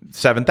be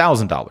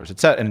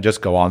 $7,000. And it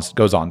just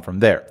goes on from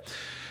there.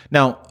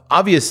 Now,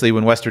 obviously,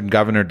 when Western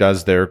Governor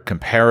does their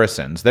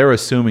comparisons, they're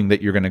assuming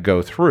that you're going to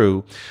go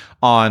through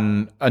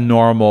on a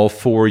normal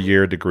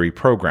 4-year degree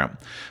program.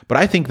 But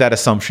I think that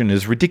assumption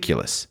is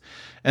ridiculous.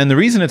 And the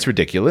reason it's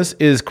ridiculous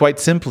is quite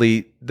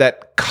simply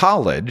that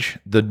college,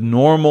 the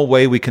normal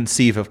way we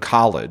conceive of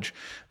college,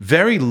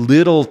 very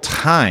little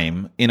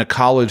time in a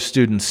college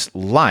student's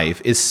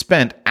life is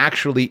spent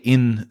actually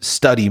in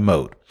study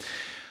mode.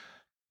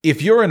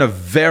 If you're in a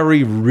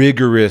very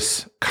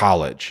rigorous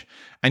college,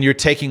 and you're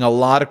taking a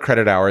lot of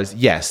credit hours,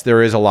 yes,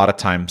 there is a lot of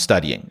time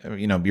studying.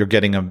 You're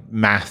getting a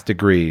math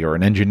degree or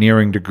an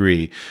engineering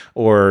degree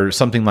or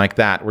something like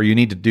that where you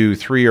need to do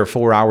 3 or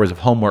 4 hours of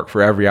homework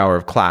for every hour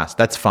of class.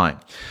 That's fine.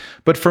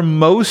 But for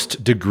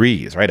most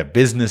degrees, right, a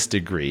business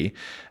degree,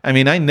 I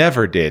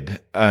never did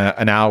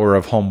an hour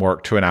of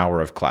homework to an hour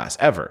of class,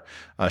 ever.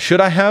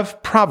 Should I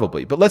have?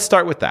 Probably. But let's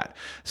start with that.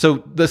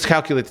 So let's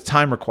calculate the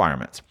time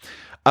requirements.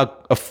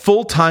 A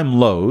full-time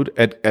load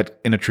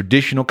in a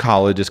traditional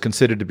college is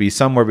considered to be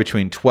somewhere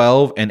between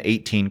 12 and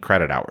 18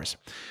 credit hours.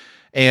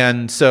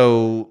 And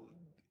so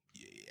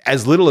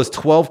as little as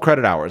 12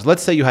 credit hours,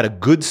 let's say you had a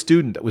good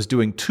student that was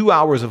doing 2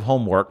 hours of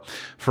homework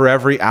for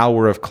every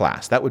hour of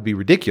class. That would be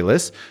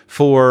ridiculous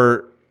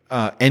for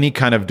any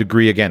kind of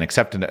degree,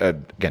 except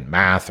in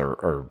math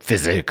or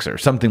physics or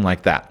something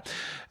like that.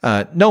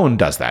 No one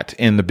does that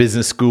in the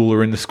business school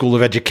or in the school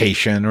of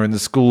education or in the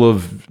school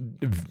of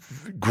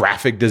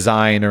graphic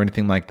design or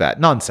anything like that.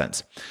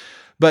 Nonsense.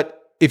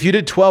 But if you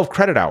did 12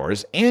 credit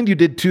hours and you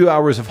did 2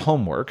 hours of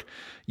homework,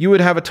 you would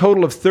have a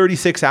total of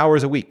 36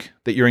 hours a week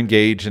that you're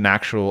engaged in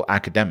actual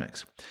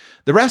academics.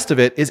 The rest of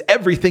it is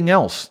everything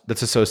else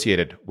that's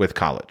associated with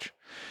college.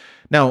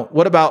 Now,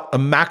 what about a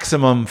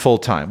maximum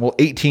full-time? Well,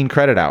 18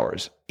 credit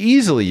hours.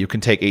 Easily you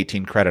can take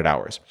 18 credit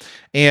hours.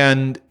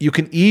 And you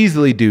can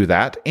easily do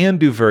that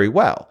and do very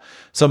well.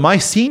 So my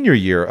senior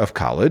year of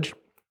college,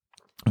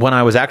 when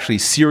I was actually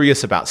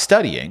serious about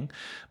studying,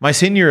 my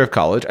senior year of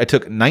college, I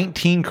took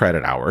 19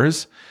 credit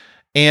hours,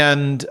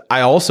 and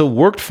I also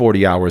worked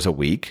 40 hours a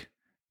week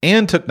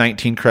and took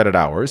 19 credit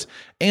hours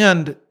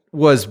and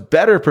was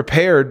better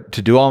prepared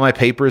to do all my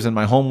papers and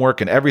my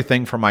homework and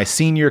everything for my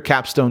senior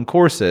capstone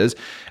courses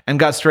and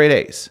got straight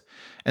A's.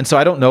 And so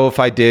I don't know if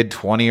I did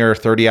 20 or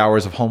 30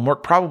 hours of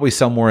homework, probably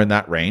somewhere in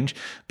that range,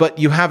 but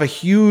you have a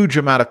huge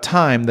amount of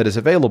time that is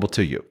available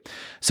to you.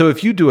 So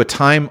if you do a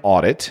time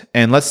audit,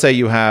 and let's say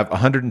you have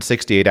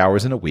 168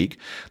 hours in a week,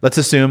 let's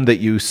assume that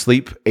you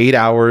sleep 8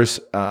 hours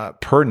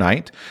per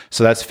night.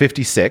 So that's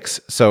 56.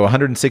 So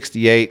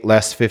 168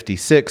 less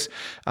 56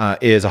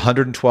 is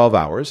 112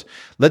 hours.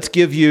 Let's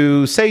give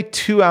you, say,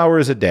 2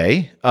 hours a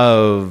day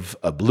of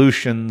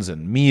ablutions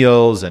and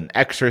meals and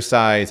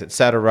exercise,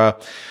 etc.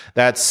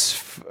 That's,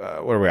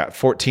 what are we at?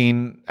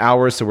 14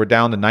 hours. So we're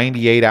down to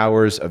 98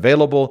 hours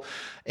available.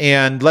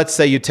 And let's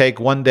say you take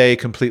one day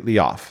completely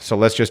off. So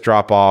let's just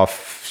drop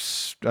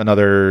off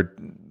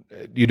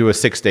you do a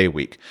 6-day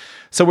week.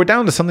 So we're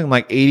down to something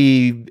like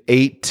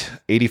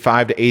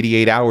 85 to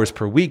 88 hours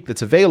per week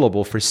that's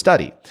available for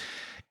study.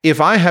 If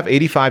I have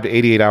 85 to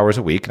 88 hours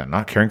a week and I'm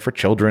not caring for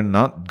children,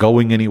 not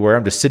going anywhere,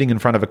 I'm just sitting in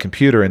front of a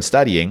computer and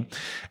studying,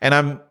 and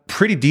I'm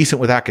pretty decent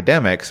with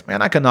academics,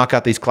 man, I can knock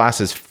out these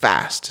classes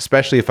fast,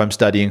 especially if I'm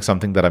studying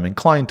something that I'm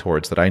inclined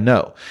towards that I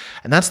know.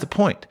 And that's the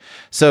point.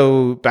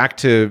 So back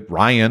to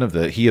Ryan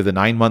he of the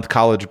 9-month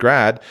college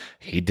grad,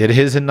 he did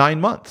his in 9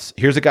 months.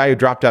 Here's a guy who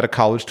dropped out of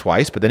college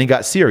twice, but then he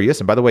got serious.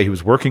 And by the way, he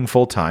was working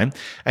full time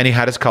and he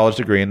had his college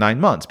degree in 9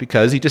 months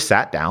because he just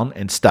sat down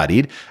and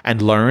studied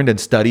and learned and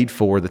studied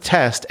for the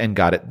test and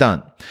got it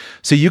done.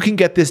 So you can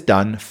get this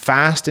done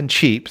fast and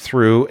cheap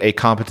through a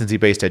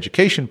competency-based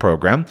education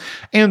program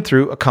and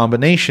through a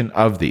combination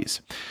of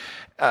these.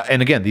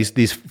 And again,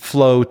 these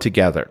flow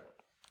together.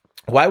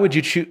 Why would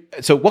you choose?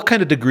 So what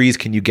kind of degrees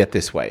can you get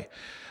this way?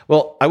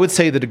 Well, I would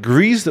say the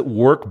degrees that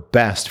work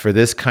best for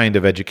this kind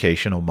of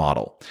educational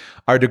model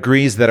are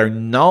degrees that are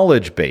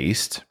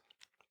knowledge-based,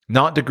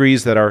 not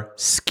degrees that are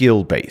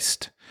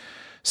skill-based.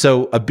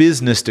 So a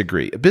business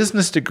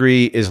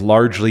degree is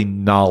largely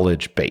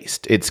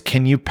knowledge-based. It's,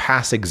 can you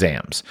pass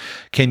exams?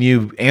 Can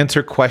you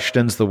answer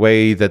questions the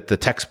way that the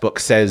textbook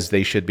says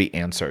they should be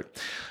answered?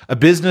 A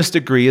business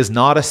degree is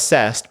not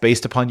assessed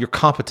based upon your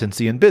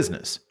competency in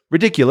business.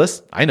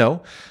 Ridiculous, I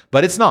know,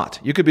 but it's not.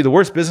 You could be the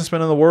worst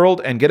businessman in the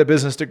world and get a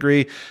business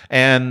degree,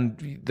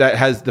 and that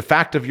has the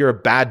fact of you're a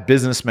bad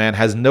businessman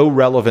has no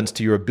relevance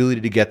to your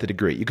ability to get the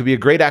degree. You could be a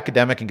great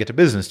academic and get a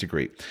business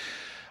degree.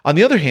 On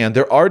the other hand,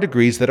 there are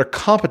degrees that are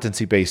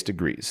competency-based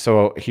degrees.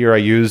 So here I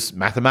use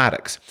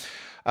mathematics.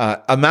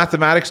 A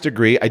mathematics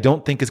degree I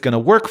don't think is going to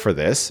work for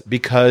this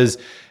because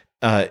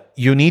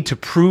you need to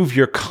prove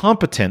your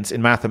competence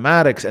in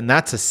mathematics, and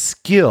that's a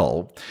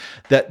skill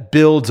that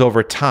builds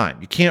over time.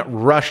 You can't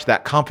rush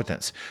that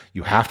competence.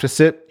 You have to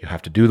sit, you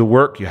have to do the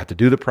work, you have to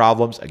do the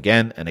problems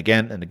again and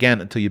again and again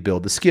until you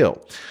build the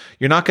skill.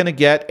 You're not going to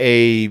get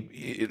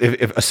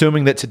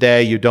assuming that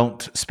today you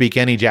don't speak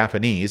any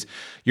Japanese,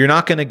 you're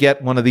not going to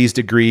get one of these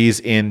degrees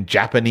in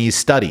Japanese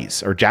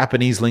studies or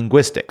Japanese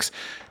linguistics.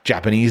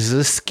 Japanese is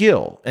a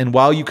skill. And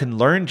while you can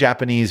learn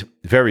Japanese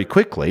very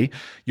quickly,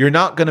 you're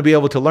not going to be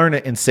able to learn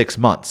it in 6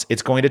 months.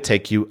 It's going to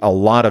take you a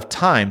lot of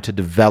time to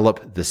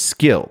develop the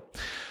skill.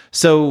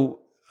 So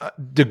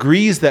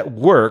degrees that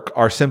work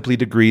are simply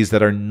degrees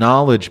that are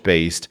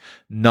knowledge-based,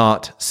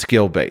 not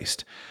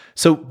skill-based.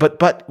 So,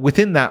 but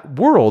within that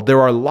world,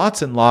 there are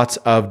lots and lots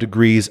of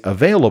degrees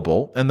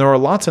available, and there are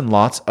lots and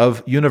lots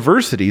of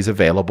universities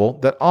available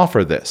that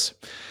offer this.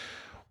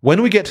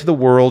 When we get to the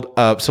world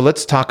of, so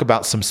let's talk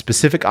about some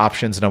specific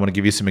options, and I want to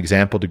give you some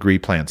example degree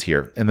plans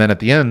here. And then at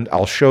the end,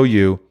 I'll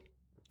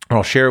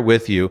share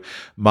with you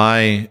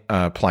my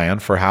plan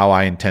for how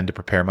I intend to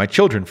prepare my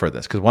children for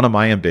this. Because one of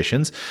my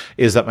ambitions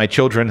is that my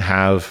children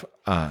have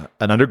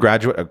an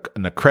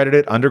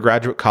accredited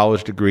undergraduate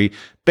college degree,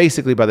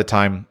 basically by the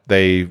time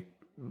they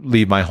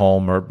leave my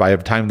home or by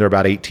the time they're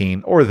about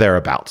 18 or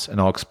thereabouts. And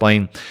I'll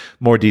explain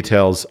more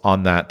details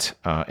on that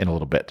in a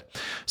little bit.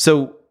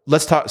 So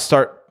let's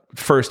start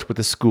first with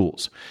the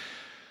schools.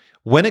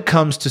 When it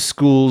comes to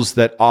schools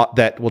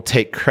that will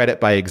take credit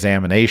by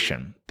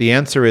examination, the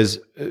answer is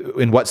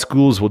in what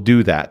schools will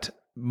do that.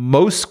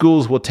 Most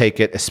schools will take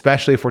it,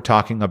 especially if we're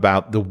talking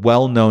about the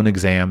well-known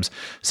exams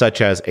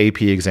such as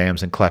AP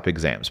exams and CLEP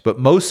exams. But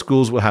most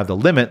schools will have the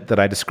limit that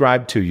I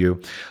described to you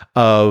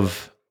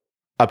of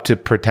up to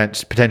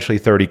potentially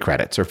 30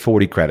 credits or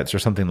 40 credits or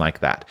something like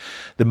that.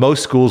 The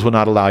most schools will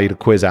not allow you to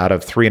quiz out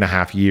of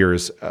 3.5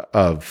 years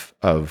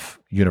of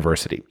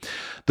university.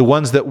 The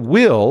ones that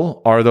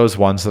will are those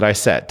ones that I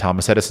said: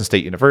 Thomas Edison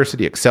State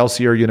University,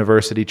 Excelsior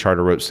University,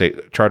 Charter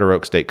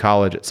Oak State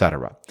College,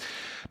 etc.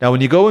 Now,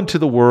 when you go into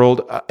the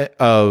world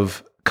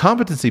of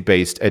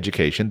competency-based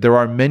education, there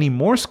are many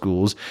more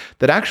schools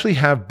that actually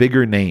have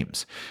bigger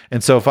names.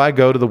 And so if I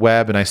go to the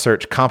web and I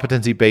search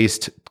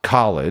competency-based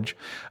college,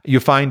 you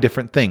find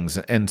different things.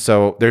 And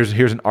so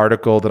here's an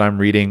article that I'm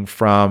reading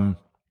from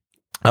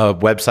a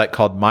website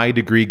called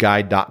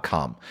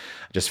mydegreeguide.com.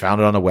 I just found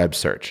it on a web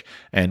search.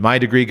 And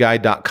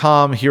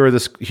mydegreeguide.com, here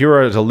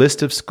are a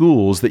list of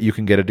schools that you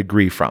can get a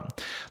degree from.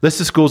 List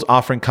of schools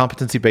offering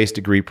competency-based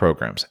degree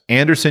programs.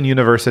 Anderson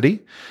University,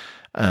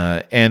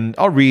 and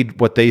I'll read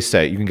what they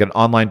say. You can get an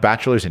online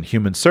bachelor's in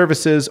human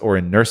services or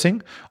in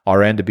nursing,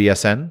 RN to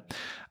BSN.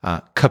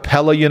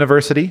 Capella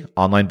University,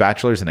 online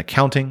bachelor's in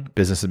accounting,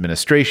 business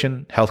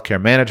administration,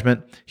 healthcare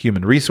management,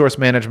 human resource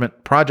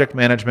management, project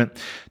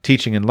management,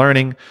 teaching and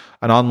learning,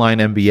 an online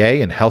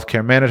MBA in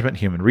healthcare management,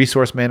 human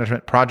resource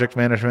management, project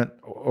management,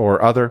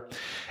 or other.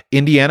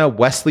 Indiana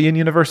Wesleyan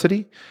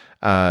University,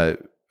 an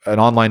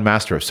online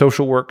master of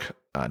social work.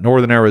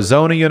 Northern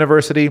Arizona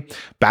University,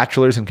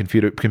 bachelor's in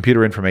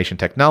computer information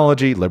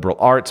technology, liberal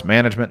arts,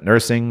 management,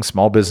 nursing,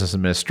 small business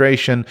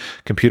administration,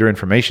 computer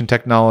information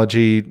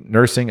technology,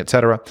 nursing,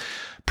 etc.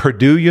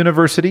 Purdue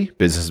University,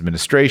 business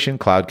administration,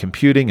 cloud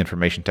computing,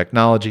 information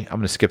technology. I'm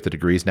going to skip the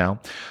degrees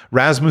now.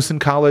 Rasmussen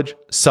College,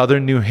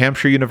 Southern New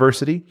Hampshire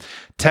University,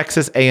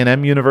 Texas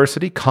A&M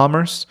University,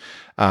 commerce,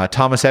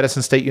 Thomas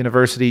Edison State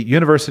University,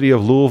 University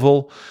of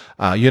Louisville,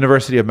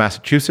 University of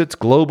Massachusetts,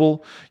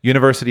 Global,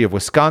 University of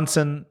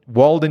Wisconsin,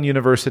 Walden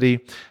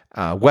University,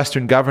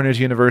 Western Governors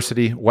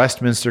University,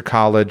 Westminster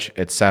College,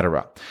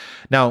 etc.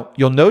 Now,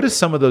 you'll notice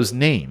some of those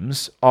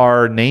names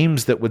are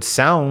names that would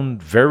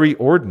sound very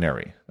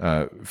ordinary.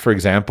 For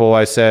example,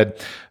 I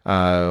said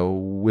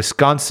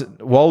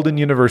Walden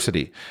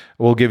University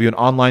will give you an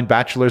online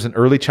bachelor's in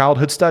early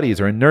childhood studies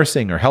or in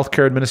nursing or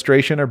healthcare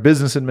administration or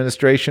business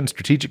administration,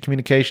 strategic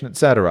communication,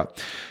 etc.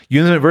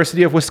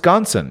 University of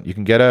Wisconsin, you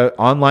can get an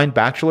online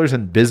bachelor's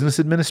in business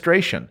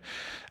administration.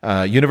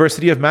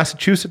 University of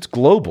Massachusetts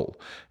Global,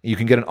 you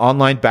can get an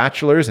online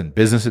bachelor's in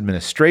business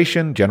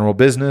administration, general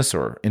business,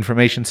 or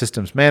information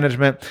systems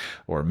management,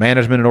 or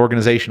management and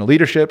organizational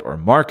leadership, or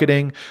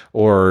marketing,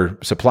 or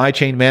supply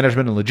chain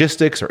management and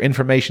logistics, or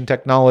information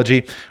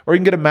technology, or you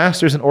can get a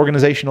master's in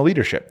organizational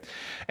leadership.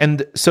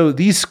 And so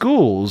these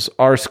schools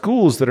are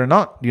schools that are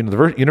not, the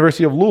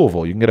University of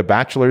Louisville, you can get a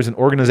bachelor's in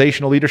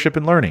organizational leadership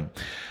and learning,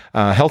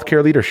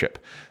 healthcare leadership,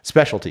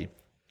 specialty.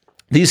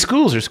 These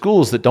schools are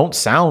schools that don't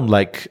sound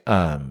like,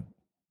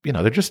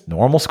 they're just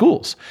normal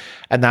schools.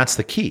 And that's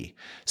the key.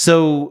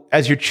 So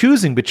as you're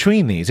choosing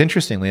between these,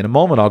 interestingly, in a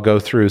moment, I'll go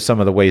through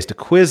some of the ways to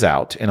quiz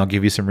out, and I'll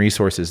give you some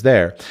resources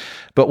there.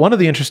 But one of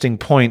the interesting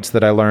points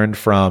that I learned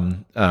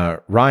from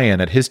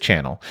Ryan at his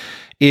channel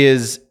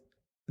is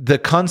the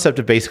concept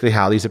of basically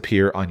how these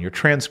appear on your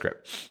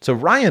transcript. So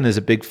Ryan is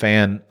a big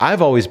fan.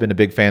 I've always been a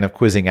big fan of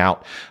quizzing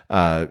out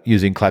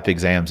using CLEP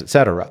exams,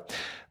 etc.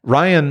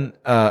 Ryan,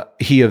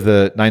 he of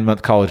the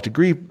 9-month college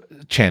degree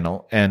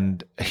channel,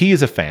 and he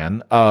is a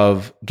fan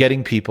of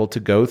getting people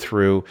to go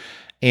through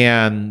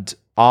and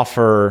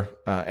offer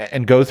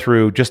and go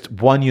through just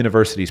one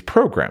university's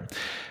program.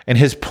 And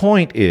his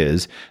point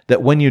is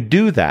that when you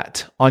do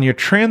that on your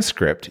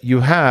transcript,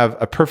 you have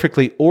a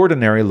perfectly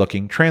ordinary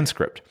looking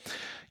transcript.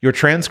 Your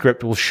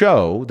transcript will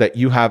show that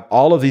you have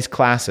all of these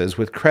classes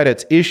with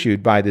credits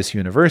issued by this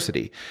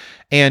university.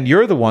 And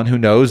you're the one who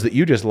knows that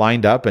you just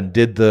lined up and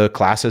did the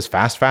classes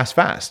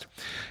fast.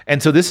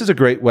 And so this is a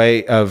great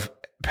way of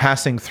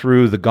passing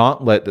through the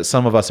gauntlet that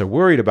some of us are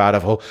worried about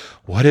of, oh,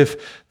 what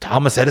if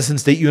Thomas Edison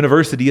State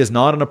University is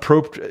not an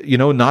appropriate,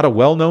 not a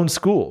well-known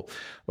school?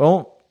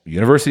 Well,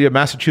 University of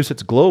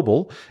Massachusetts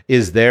Global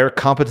is their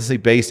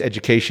competency-based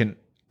education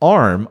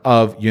arm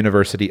of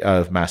University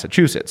of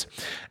Massachusetts.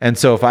 And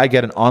so if I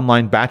get an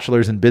online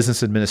bachelor's in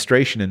business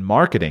administration and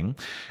marketing,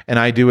 and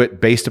I do it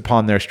based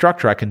upon their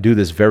structure, I can do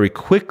this very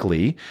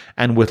quickly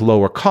and with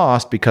lower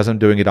cost because I'm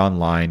doing it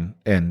online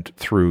and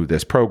through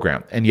this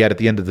program. And yet at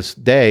the end of this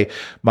day,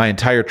 my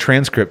entire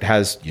transcript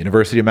has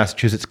University of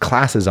Massachusetts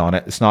classes on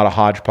it. It's not a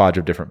hodgepodge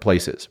of different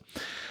places.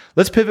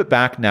 Let's pivot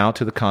back now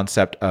to the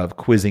concept of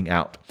quizzing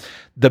out.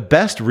 The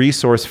best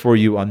resource for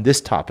you on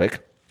this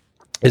topic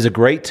is a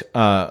great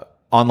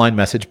online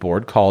message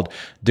board called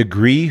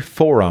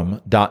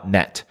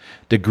degreeforum.net.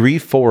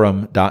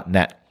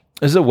 Degreeforum.net.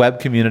 This is a web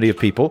community of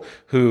people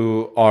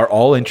who are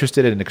all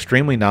interested and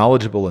extremely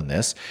knowledgeable in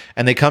this.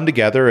 And they come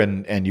together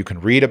and you can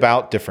read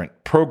about different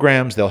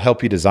programs. They'll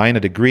help you design a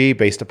degree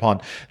based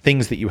upon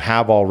things that you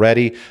have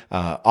already,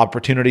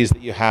 opportunities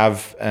that you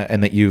have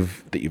and that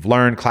you've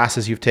learned,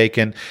 classes you've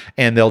taken,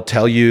 and they'll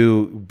tell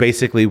you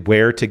basically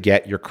where to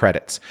get your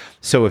credits.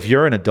 So if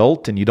you're an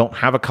adult and you don't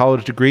have a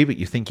college degree, but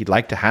you think you'd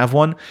like to have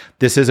one,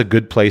 this is a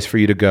good place for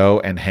you to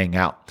go and hang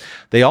out.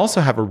 They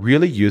also have a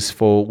really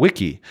useful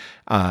wiki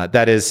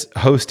that is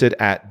hosted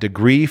at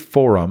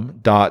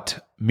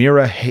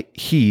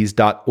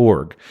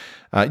degreeforum.mirahees.org.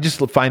 Just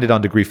find it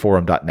on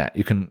degreeforum.net.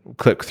 You can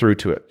click through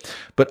to it.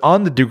 But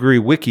on the Degree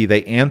Wiki,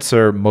 they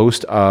answer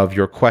most of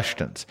your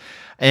questions.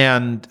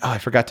 And I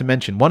forgot to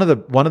mention, one of the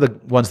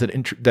ones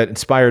that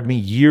inspired me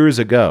years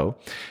ago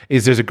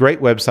is there's a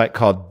great website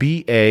called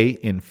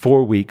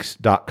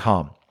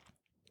bain4weeks.com.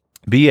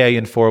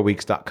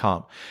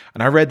 bain4weeks.com.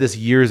 And I read this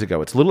years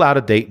ago. It's a little out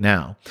of date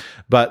now,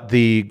 but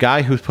the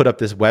guy who put up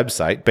this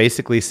website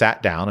basically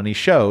sat down and he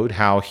showed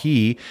how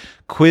he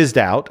quizzed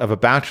out of a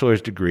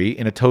bachelor's degree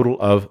in a total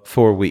of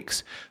 4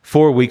 weeks.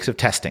 4 weeks of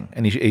testing.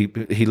 And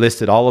he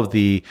listed all of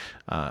the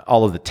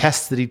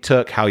tests that he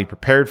took, how he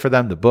prepared for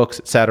them, the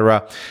books,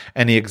 etc.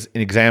 And he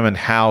examined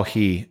how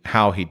he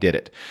did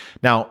it.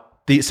 Now,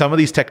 some of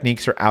these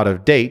techniques are out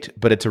of date,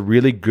 but it's a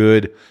really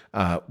good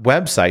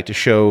website to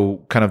show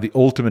kind of the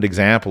ultimate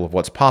example of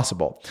what's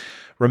possible.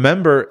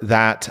 Remember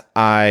that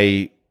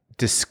I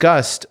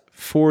discussed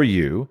for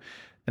you,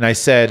 and I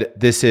said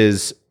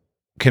this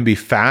can be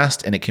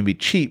fast and it can be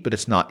cheap, but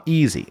it's not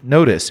easy.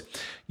 Notice,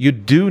 you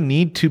do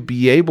need to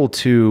be able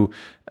to,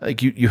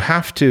 you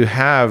have to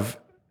have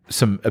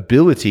some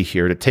ability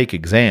here to take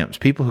exams.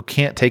 People who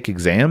can't take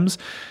exams,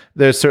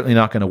 they're certainly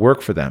not going to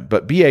work for them.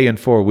 But BA in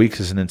 4 weeks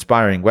is an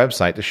inspiring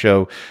website to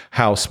show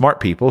how smart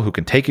people who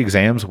can take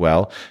exams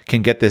well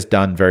can get this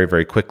done very,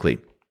 very quickly.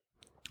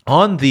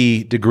 On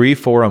the Degree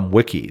Forum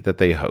wiki that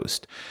they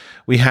host,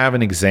 we have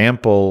an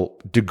example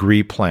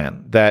degree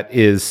plan that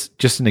is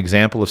just an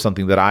example of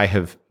something that I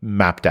have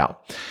mapped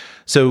out.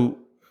 So,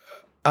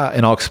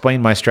 and I'll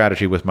explain my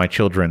strategy with my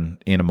children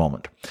in a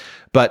moment.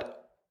 But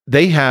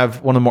they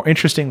have one of the more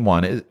interesting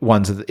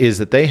ones is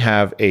that they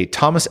have a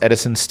Thomas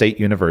Edison State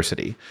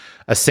University,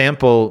 a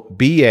sample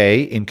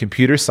BA in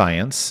computer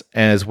science,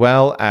 as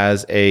well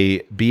as a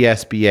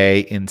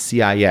BSBA in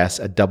CIS,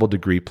 a double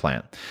degree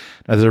plan.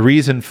 Now, there's a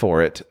reason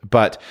for it,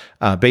 but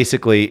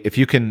basically, if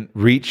you can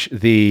reach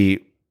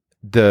the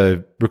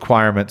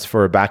requirements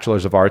for a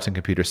Bachelor's of Arts in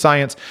Computer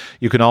Science,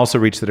 you can also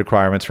reach the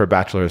requirements for a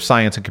Bachelor of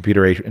Science in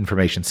Computer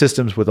Information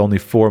Systems with only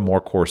 4 more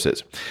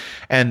courses.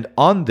 And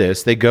on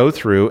this, they go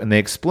through and they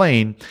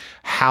explain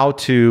how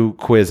to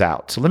quiz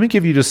out. So let me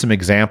give you just some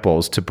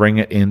examples to bring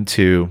it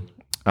into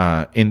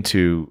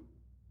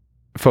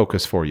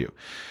focus for you.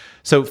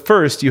 So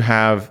first, you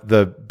have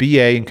the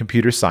BA in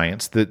Computer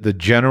Science, the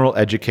general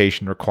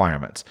education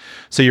requirements.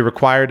 So you're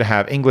required to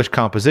have English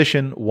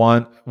Composition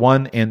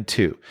 1 and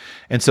 2.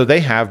 And so they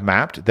have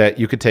mapped that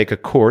you could take a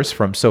course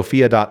from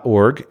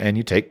sophia.org and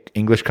you take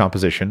English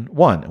Composition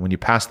 1. And when you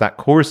pass that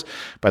course,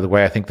 by the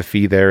way, I think the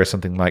fee there is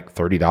something like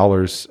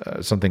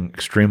 $30, something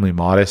extremely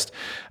modest.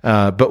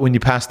 But when you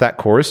pass that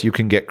course, you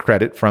can get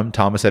credit from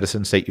Thomas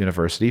Edison State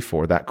University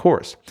for that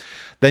course.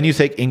 Then you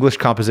take English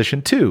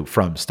Composition 2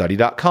 from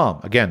study.com.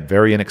 Again,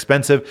 very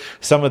inexpensive.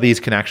 Some of these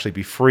can actually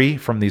be free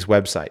from these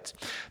websites.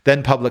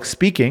 Then public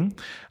speaking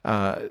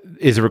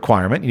is a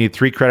requirement. You need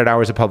 3 credit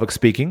hours of public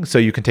speaking, so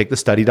you can take the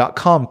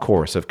study.com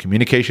course of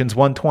Communications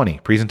 120,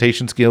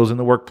 Presentation Skills in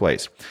the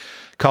Workplace.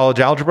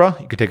 College algebra,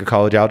 you could take a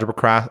college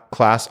algebra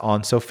class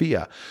on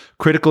Sophia.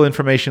 Critical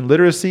information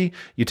literacy,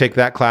 you take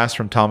that class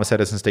from Thomas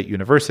Edison State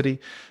University.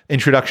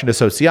 Introduction to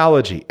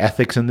sociology,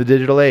 ethics in the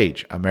digital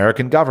age,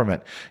 American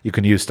government, you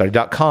can use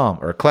study.com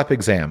or CLEP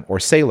exam or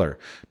Sailor.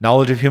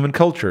 Knowledge of human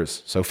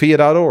cultures,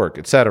 sophia.org,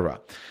 etc.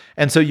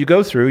 And so you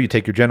go through, you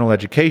take your general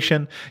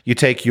education, you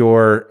take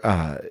your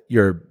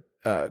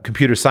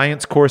computer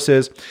science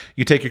courses,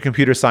 you take your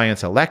computer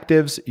science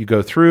electives, you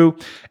go through,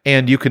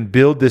 and you can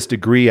build this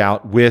degree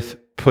out with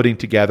putting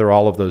together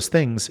all of those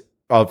things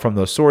from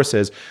those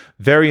sources.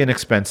 Very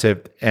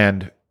inexpensive,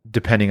 and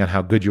depending on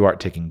how good you are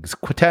at taking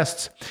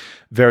tests,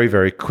 very,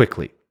 very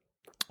quickly.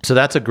 So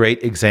that's a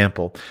great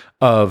example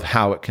of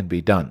how it can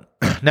be done.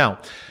 Now,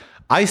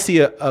 I see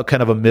a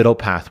kind of a middle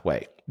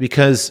pathway,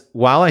 because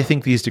while I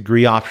think these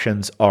degree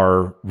options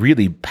are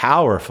really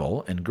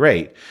powerful and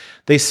great,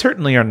 they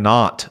certainly are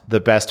not the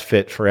best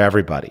fit for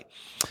everybody.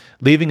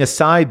 Leaving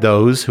aside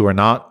those who are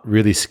not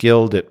really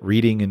skilled at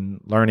reading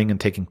and learning and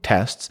taking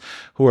tests,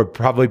 who are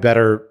probably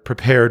better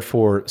prepared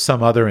for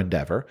some other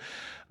endeavor,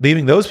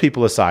 leaving those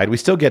people aside, we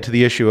still get to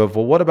the issue of,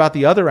 well, what about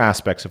the other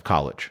aspects of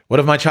college? What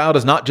if my child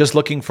is not just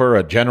looking for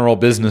a general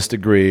business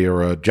degree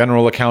or a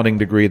general accounting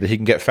degree that he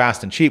can get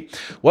fast and cheap?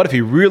 What if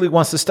he really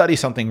wants to study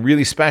something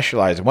really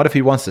specialized? And what if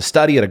he wants to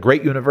study at a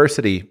great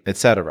university,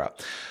 etc.?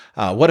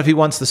 What if he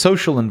wants the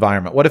social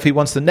environment? What if he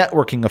wants the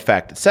networking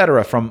effect,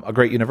 etc., from a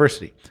great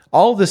university?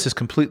 All of this is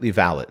completely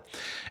valid.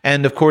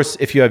 And of course,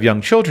 if you have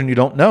young children, you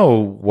don't know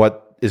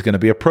what is going to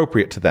be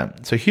appropriate to them.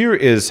 So here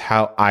is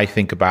how I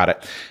think about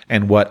it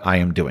and what I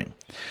am doing.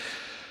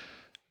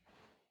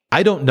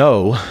 I don't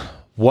know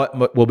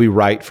what will be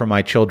right for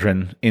my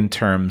children in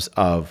terms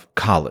of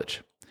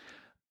college.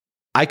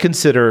 I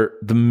consider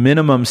the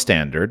minimum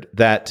standard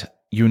that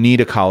you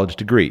need a college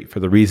degree for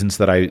the reasons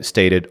that I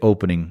stated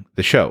opening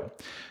the show.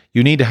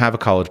 You need to have a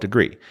college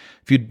degree.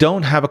 If you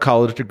don't have a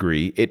college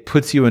degree, it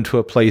puts you into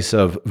a place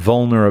of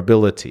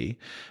vulnerability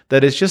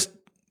that is just,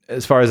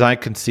 as far as I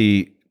can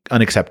see,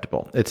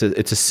 unacceptable. It's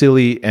a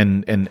silly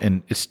and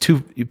it's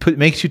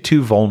makes you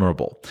too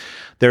vulnerable.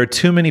 There are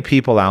too many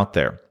people out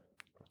there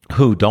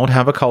who don't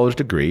have a college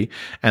degree,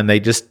 and they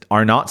just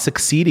are not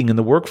succeeding in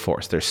the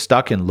workforce. They're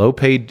stuck in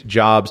low-paid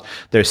jobs.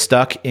 They're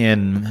stuck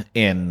in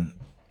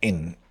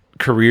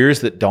careers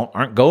that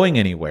aren't going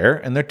anywhere,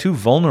 and they're too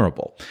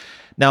vulnerable.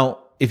 Now,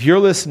 if you're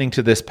listening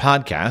to this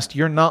podcast,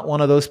 you're not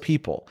one of those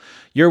people.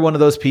 You're one of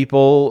those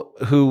people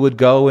who would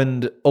go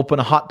and open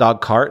a hot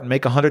dog cart and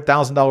make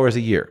 $100,000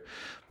 a year.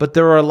 But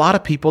there are a lot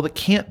of people that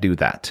can't do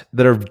that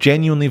are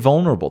genuinely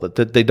vulnerable,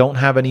 that they don't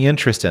have any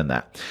interest in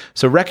that.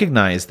 So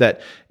recognize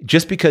that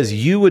just because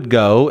you would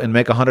go and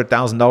make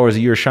 $100,000 a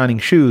year shining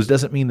shoes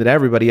doesn't mean that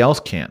everybody else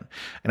can.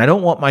 And I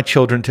don't want my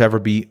children to ever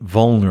be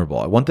vulnerable.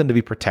 I want them to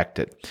be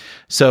protected.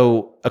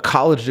 So a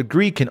college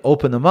degree can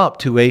open them up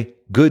to a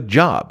good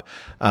job.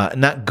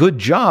 And that good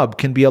job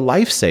can be a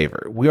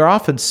lifesaver. We are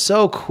often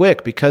so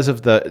quick because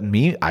of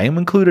I am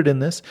included in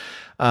this,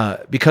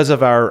 because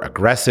of our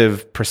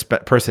aggressive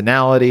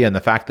personality and the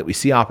fact that we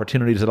see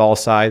opportunities at all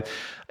sides.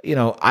 You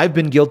know, I've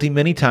been guilty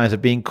many times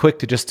of being quick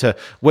to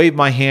wave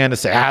my hand and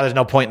say, there's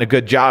no point in a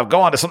good job.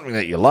 Go on to something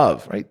that you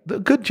love, right? The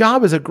good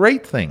job is a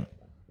great thing.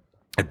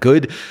 A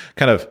good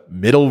kind of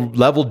middle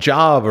level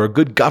job or a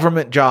good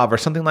government job or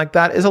something like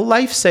that is a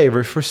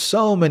lifesaver for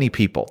so many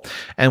people.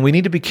 And we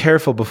need to be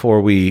careful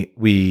before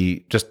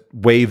we just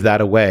wave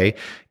that away,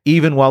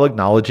 even while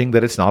acknowledging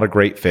that it's not a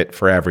great fit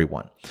for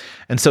everyone.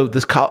 And so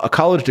a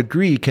college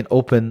degree can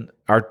open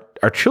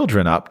our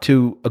children up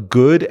to a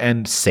good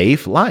and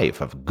safe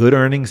life of good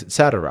earnings,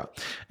 etc.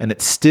 And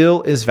it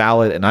still is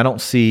valid. And I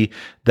don't see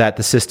that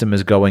the system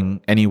is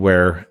going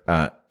anywhere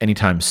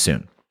anytime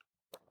soon.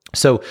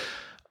 So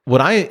what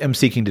I am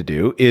seeking to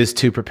do is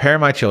to prepare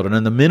my children,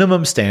 and the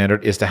minimum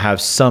standard is to have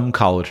some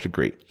college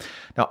degree.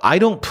 Now, I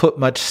don't put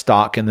much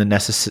stock in the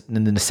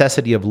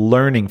necessity of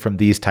learning from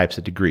these types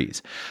of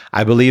degrees.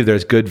 I believe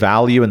there's good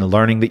value in the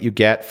learning that you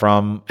get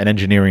from an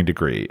engineering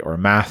degree or a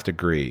math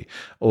degree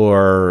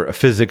or a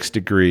physics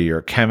degree or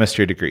a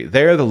chemistry degree.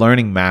 There, the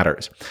learning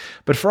matters.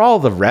 But for all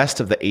the rest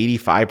of the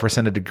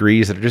 85% of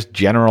degrees that are just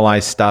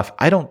generalized stuff,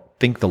 I don't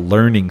think the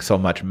learning so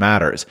much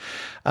matters.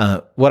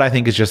 What I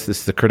think is just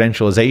the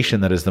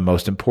credentialization that is the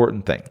most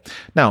important thing.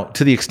 Now,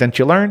 to the extent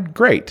you learn,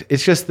 great.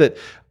 It's just that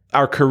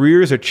our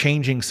careers are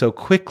changing so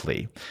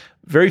quickly.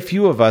 Very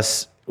few of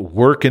us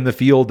work in the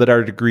field that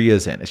our degree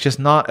is in. It's just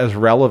not as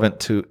relevant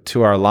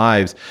to our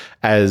lives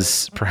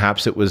as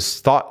perhaps it was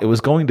thought it was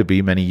going to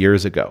be many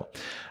years ago.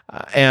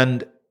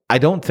 And I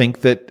don't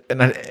think that,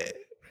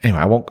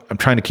 anyway, I'm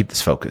trying to keep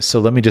this focused. So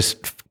let me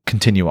just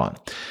continue on.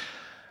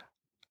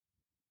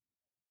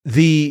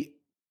 The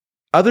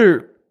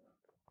other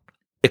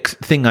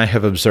thing I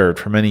have observed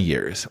for many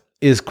years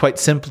is quite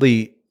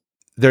simply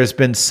there's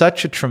been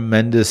such a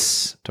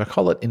tremendous, do I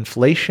call it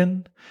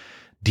inflation?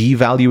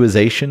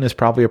 Devaluation is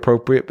probably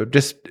appropriate, but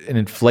just an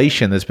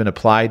inflation that's been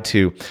applied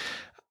to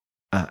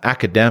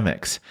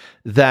academics,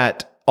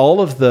 that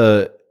all of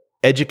the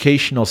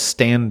educational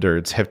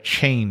standards have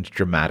changed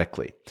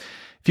dramatically.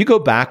 If you go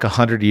back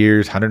 100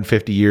 years,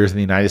 150 years in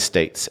the United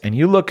States, and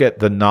you look at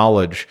the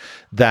knowledge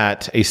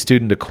that a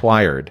student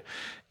acquired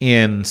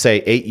in,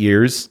 say, 8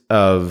 years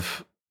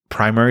of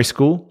primary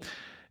school,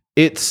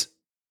 it's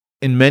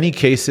in many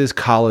cases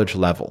college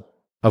level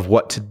of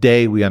what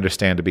today we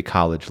understand to be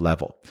college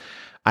level.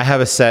 I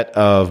have a set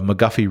of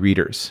McGuffey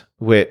readers,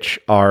 which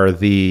were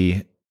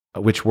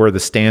the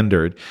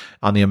standard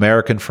on the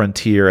American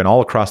frontier and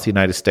all across the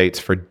United States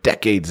for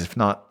decades, if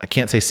not, I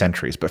can't say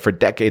centuries, but for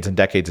decades and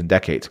decades and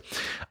decades.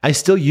 I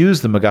still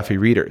use the McGuffey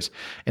readers.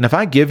 And if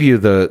I give you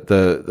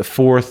the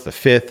fourth, the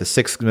fifth, the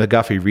sixth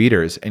McGuffey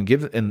readers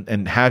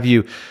and have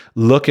you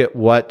look at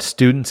what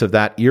students of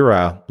that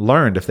era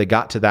learned if they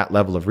got to that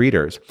level of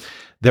readers,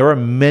 there are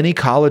many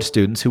college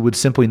students who would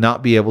simply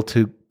not be able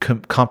to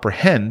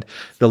comprehend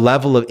the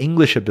level of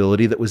English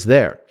ability that was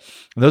there.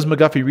 And those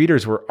McGuffey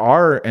readers were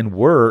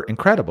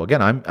incredible.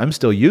 Again, I'm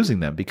still using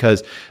them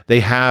because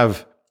they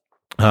have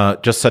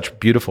just such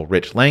beautiful,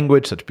 rich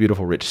language, such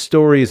beautiful, rich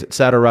stories,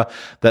 etc.,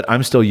 that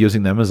I'm still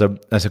using them as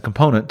a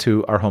component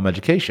to our home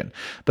education.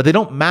 But they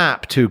don't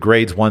map to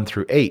grades 1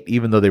 through 8,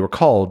 even though they were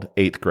called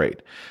 8th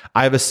grade.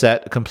 I have a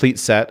complete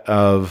set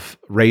of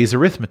Ray's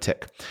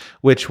Arithmetic,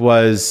 which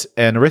was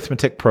an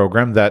arithmetic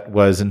program that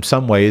was in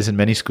some ways, in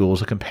many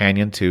schools, a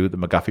companion to the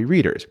McGuffey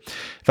readers.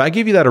 If I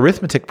give you that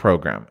arithmetic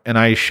program and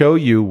I show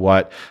you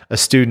what a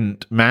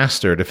student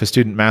mastered, if a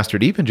student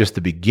mastered even just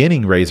the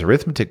beginning Ray's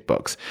Arithmetic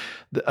books,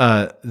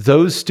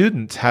 those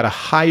students had a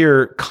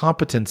higher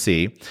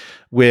competency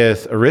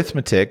with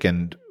arithmetic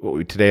and what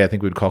we today I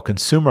think we'd call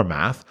consumer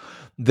math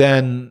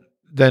than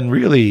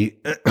really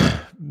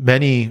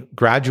many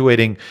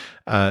graduating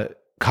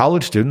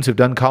college students who've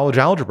done college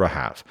algebra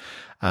have.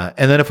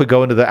 And then if we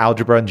go into the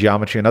algebra and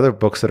geometry and other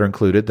books that are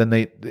included, then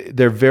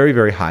they're very,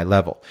 very high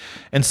level.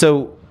 And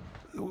so,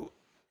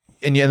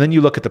 and then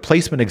you look at the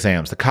placement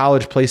exams, the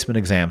college placement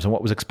exams, and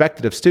what was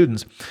expected of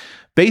students.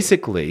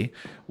 Basically,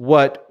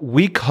 what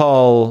we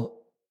call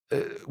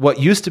what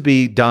used to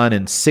be done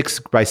in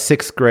by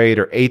sixth grade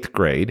or eighth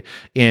grade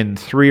in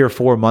 3 or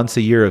 4 months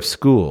a year of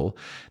school,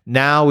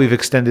 now we've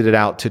extended it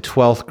out to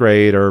 12th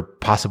grade or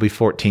possibly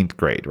 14th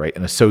grade, right?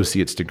 An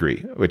associate's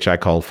degree, which I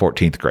call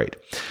 14th grade.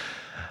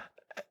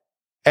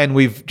 And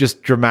we've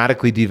just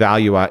dramatically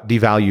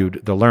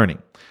devalued the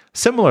learning.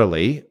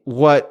 Similarly,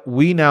 what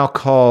we now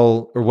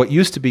call, or what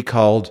used to be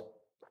called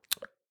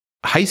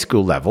high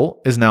school level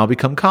is now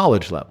become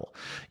college level.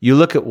 You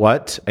look at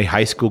what a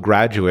high school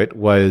graduate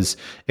was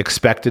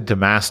expected to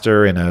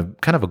master in a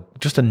kind of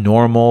just a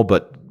normal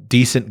but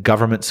decent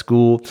government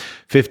school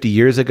 50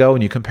 years ago,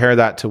 and you compare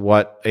that to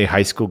what a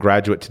high school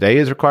graduate today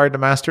is required to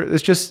master,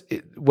 it's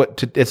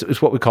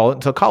what we call it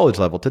until college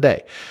level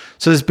today.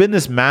 So there's been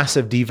this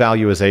massive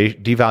devaluation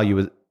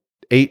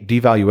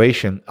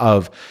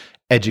of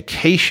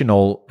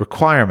educational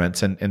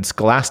requirements and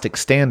scholastic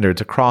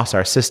standards across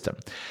our system.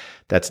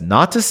 That's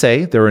not to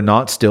say there are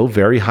not still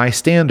very high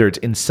standards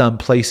in some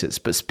places,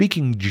 but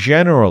speaking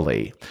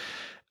generally,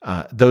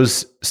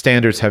 those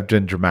standards have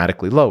been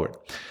dramatically lowered.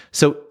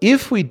 So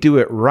if we do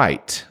it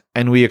right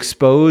and we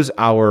expose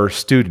our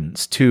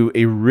students to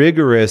a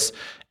rigorous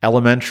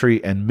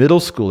elementary and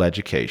middle school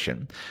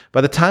education,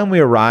 by the time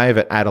we arrive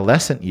at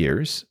adolescent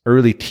years,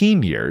 early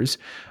teen years,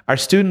 our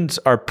students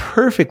are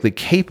perfectly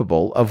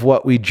capable of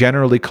what we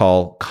generally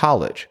call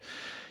college.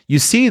 You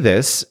see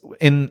this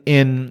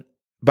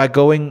by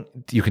going,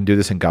 you can do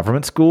this in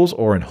government schools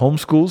or in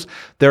homeschools.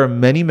 There are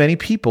many, many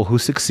people who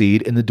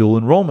succeed in the dual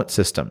enrollment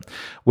system,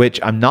 which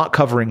I'm not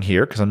covering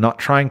here because I'm not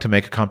trying to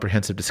make a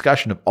comprehensive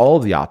discussion of all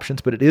of the options,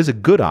 but it is a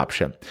good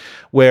option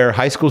where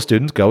high school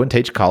students go and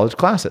teach college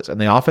classes, and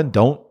they often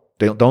don't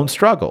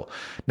struggle.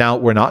 Now,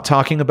 we're not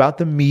talking about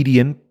the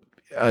median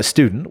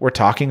student. We're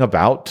talking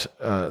about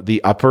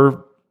the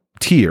upper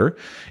tier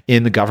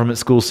in the government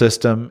school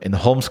system, in the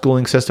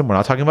homeschooling system. We're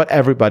not talking about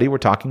everybody. We're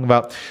talking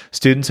about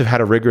students who've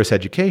had a rigorous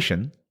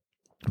education.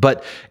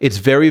 But it's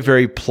very,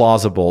 very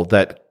plausible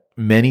that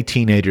many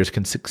teenagers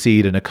can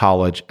succeed in a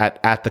college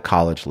at the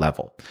college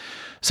level.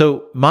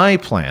 So my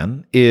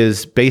plan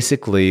is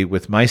basically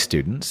with my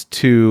students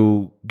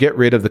to get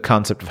rid of the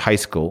concept of high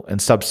school and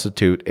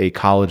substitute a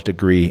college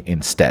degree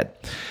instead.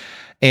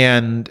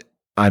 And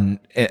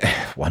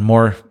one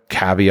more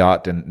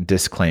caveat and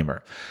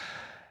disclaimer.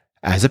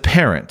 As a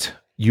parent,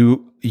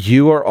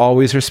 you are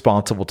always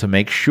responsible to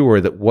make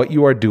sure that what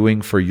you are doing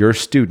for your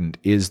student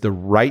is the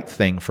right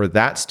thing for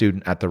that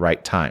student at the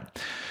right time.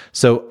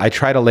 So I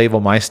try to label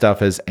my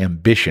stuff as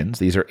ambitions.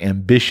 These are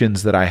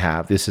ambitions that I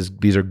have.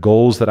 These are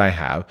goals that I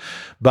have,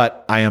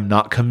 but I am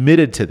not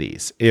committed to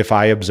these. If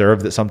I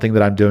observe that something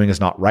that I'm doing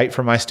is not right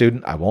for my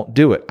student, I won't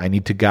do it. I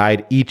need to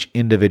guide each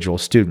individual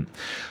student.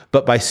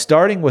 But by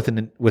starting with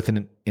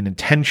an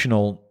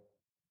intentional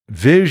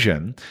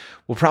vision,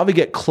 we'll probably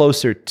get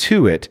closer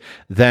to it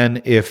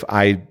than if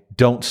I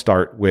don't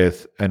start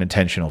with an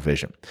intentional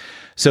vision.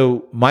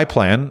 So my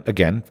plan,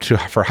 again,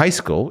 for high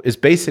school is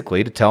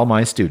basically to tell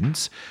my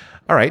students,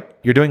 all right,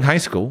 you're doing high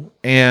school,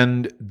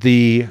 and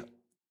the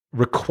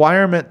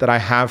requirement that I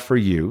have for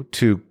you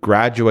to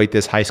graduate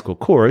this high school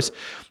course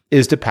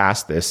is to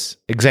pass this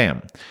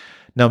exam.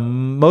 Now,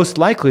 most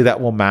likely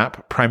that will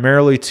map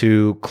primarily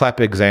to CLEP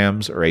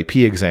exams or AP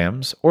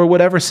exams or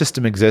whatever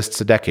system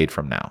exists a decade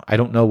from now. I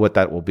don't know what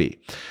that will be,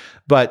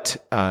 but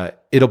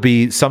it'll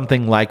be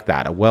something like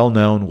that, a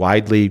well-known,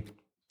 widely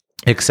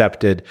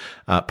accepted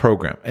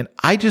program. And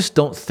I just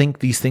don't think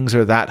these things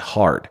are that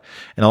hard.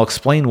 And I'll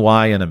explain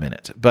why in a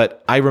minute.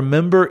 But I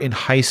remember in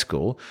high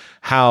school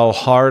how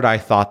hard I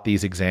thought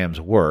these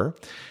exams were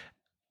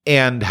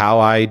and how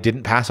I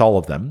didn't pass all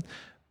of them.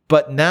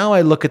 But now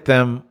I look at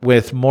them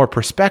with more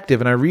perspective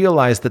and I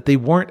realize that they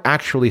weren't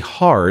actually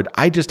hard.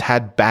 I just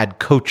had bad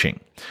coaching.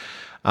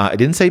 I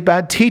didn't say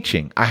bad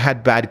teaching. I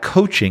had bad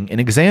coaching in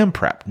exam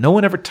prep. No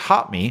one ever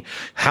taught me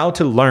how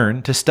to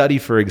learn to study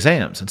for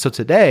exams. And so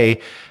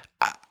today,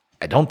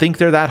 I don't think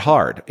they're that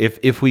hard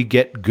if we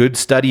get good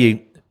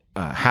study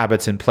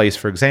habits in place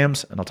for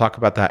exams. And I'll talk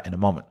about that in a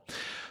moment.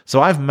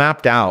 So I've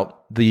mapped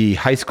out the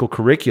high school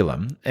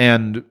curriculum,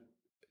 and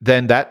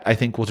then that I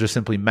think will just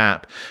simply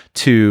map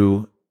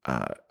to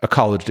a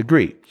college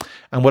degree.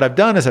 And what I've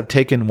done is I've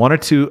taken one or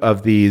two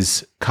of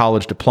these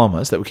college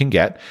diplomas that we can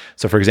get.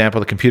 So for example,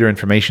 the Computer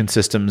Information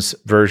Systems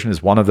version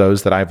is one of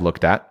those that I've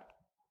looked at.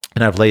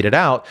 And I've laid it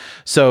out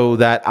so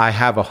that I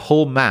have a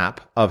whole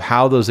map of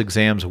how those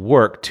exams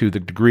work to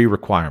the degree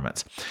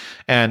requirements.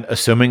 And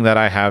assuming that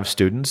I have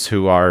students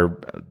who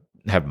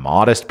have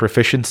modest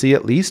proficiency,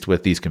 at least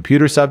with these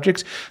computer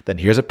subjects, then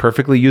here's a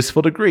perfectly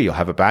useful degree. You'll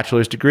have a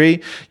bachelor's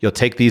degree, you'll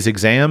take these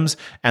exams,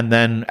 and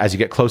then as you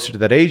get closer to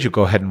that age, you'll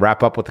go ahead and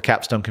wrap up with the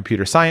capstone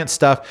computer science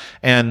stuff.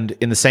 And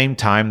in the same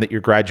time that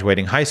you're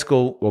graduating high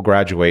school, we'll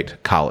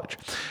graduate college.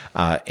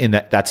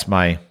 That's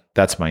my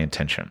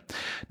intention.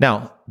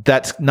 Now,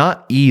 that's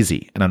not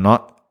easy, and I'm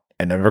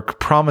never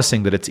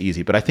promising that it's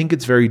easy, but I think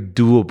it's very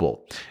doable.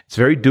 It's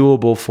very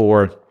doable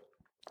for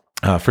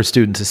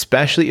students,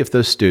 especially if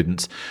those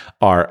students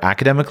are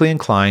academically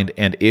inclined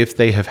and if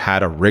they have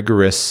had a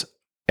rigorous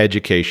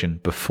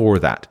education before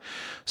that.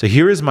 So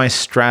here is my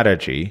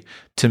strategy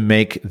to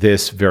make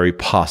this very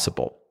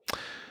possible.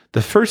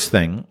 The first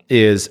thing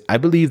is I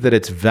believe that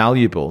it's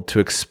valuable to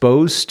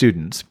expose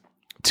students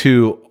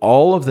to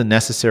all of the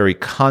necessary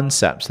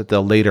concepts that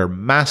they'll later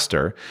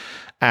master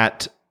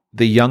at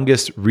the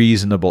youngest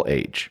reasonable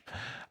age.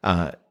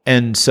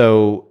 And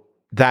so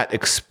that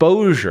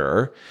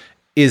exposure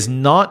is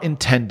not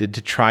intended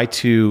to try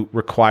to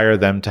require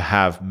them to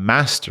have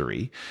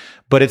mastery,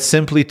 but it's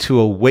simply to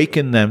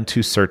awaken them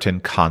to certain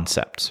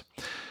concepts.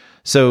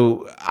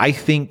 So I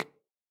think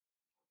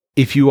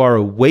if you are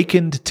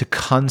awakened to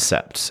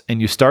concepts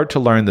and you start to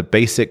learn the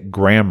basic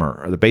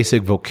grammar or the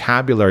basic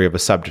vocabulary of a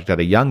subject at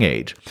a young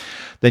age,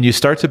 then you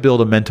start to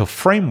build a mental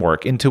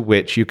framework into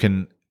which you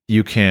can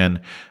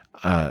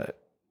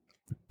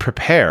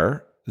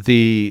prepare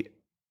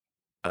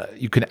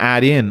you can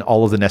add in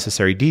all of the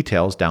necessary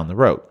details down the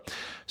road.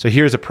 So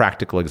here's a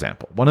practical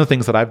example. One of the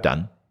things that I've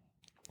done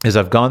is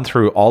I've gone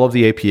through all of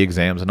the AP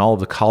exams and all of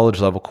the college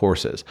level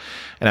courses,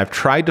 and I've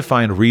tried to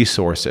find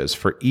resources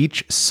for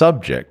each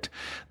subject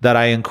that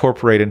I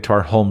incorporate into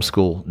our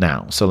homeschool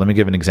now. So let me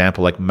give an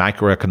example like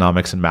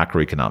microeconomics and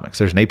macroeconomics.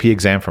 There's an AP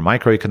exam for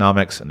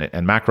microeconomics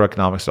and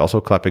macroeconomics, also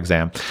a CLEP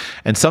exam,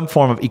 and some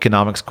form of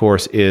economics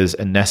course is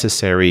a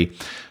necessary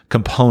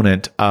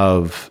component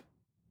of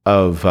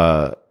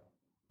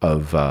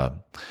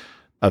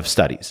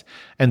studies.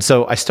 And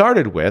so I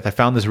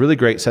found this really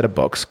great set of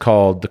books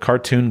called The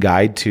Cartoon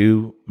Guide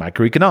to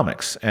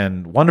Microeconomics,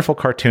 and wonderful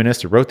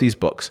cartoonists who wrote these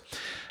books.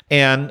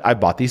 And I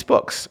bought these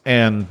books.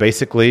 And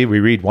basically, we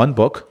read one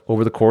book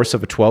over the course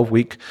of a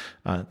 12-week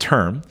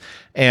term.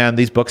 And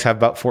these books have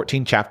about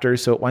 14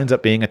 chapters, so it winds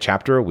up being a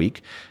chapter a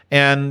week.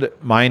 And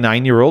my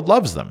 9-year-old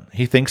loves them.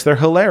 He thinks they're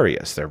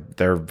hilarious.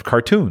 They're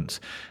cartoons.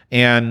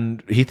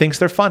 And he thinks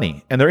they're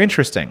funny and they're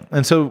interesting.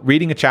 And so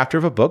reading a chapter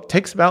of a book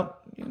takes about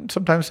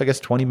sometimes,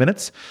 20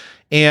 minutes.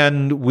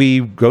 And we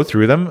go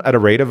through them at a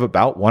rate of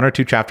about 1 or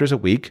 2 chapters a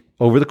week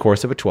over the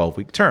course of a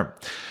 12-week term.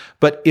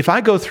 But if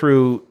I go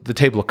through the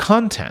table of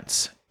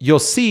contents, you'll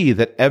see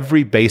that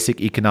every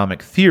basic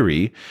economic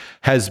theory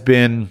has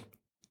been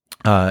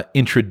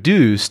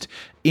introduced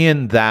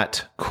in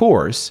that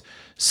course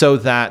so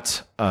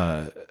that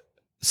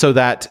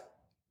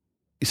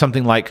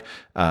something like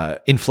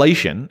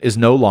inflation is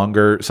no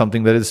longer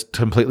something that is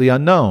completely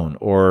unknown,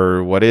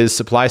 or what is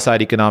supply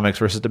side economics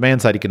versus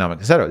demand side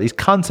economics, et cetera. These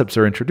concepts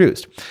are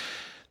introduced.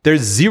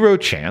 There's zero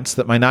chance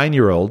that my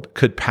 9-year-old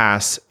could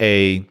pass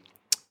an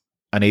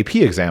AP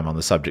exam on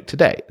the subject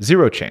today.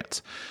 Zero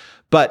chance.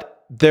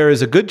 But there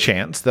is a good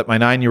chance that my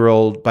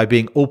 9-year-old, by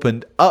being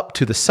opened up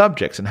to the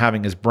subjects and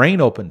having his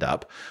brain opened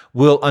up,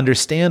 will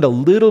understand a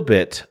little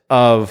bit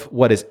of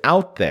what is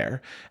out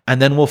there,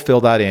 and then we'll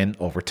fill that in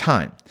over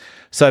time.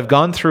 So I've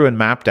gone through and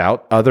mapped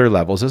out other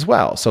levels as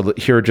well. So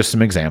here are just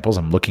some examples.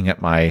 I'm looking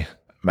at my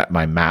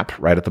map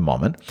right at the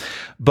moment.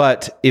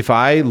 But if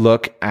I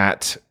look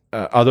at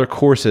other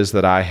courses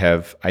that I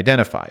have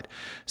identified,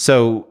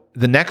 so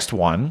the next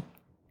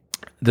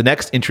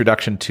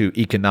introduction to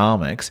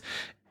economics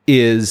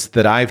is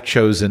that I've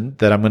chosen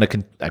that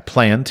I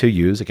plan to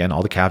use, again,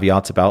 all the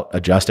caveats about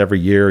adjust every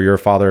year, your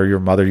father or your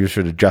mother, you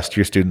should adjust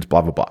your students,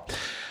 blah, blah,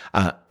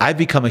 blah. I've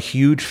become a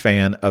huge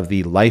fan of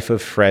the Life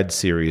of Fred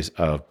series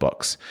of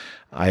books.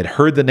 I had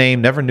heard the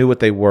name, never knew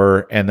what they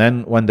were. And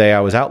then one day I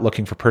was out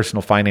looking for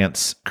personal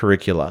finance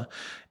curricula,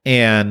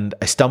 and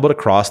I stumbled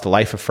across the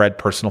Life of Fred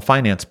personal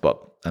finance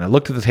book. And I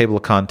looked at the table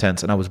of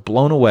contents, and I was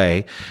blown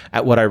away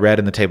at what I read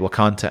in the table of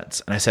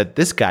contents. And I said,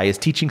 this guy is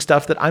teaching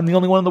stuff that I'm the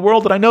only one in the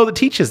world that I know that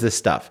teaches this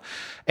stuff.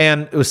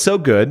 And it was so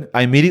good.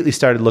 I immediately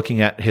started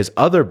looking at his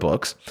other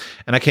books,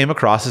 and I came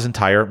across his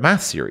entire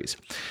math series.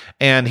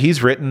 And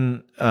he's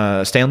written,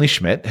 Stanley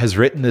Schmidt has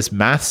written this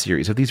math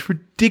series of these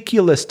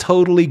ridiculous,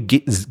 totally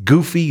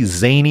goofy,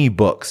 zany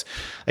books.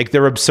 Like,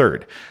 they're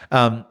absurd.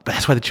 But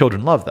that's why the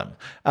children love them.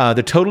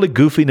 They're totally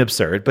goofy and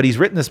absurd. But he's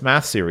written this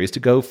math series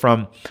to go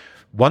from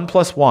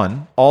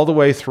 1+1 all the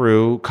way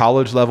through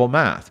college level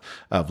math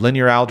of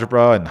linear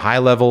algebra and high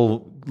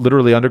level,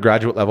 literally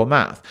undergraduate level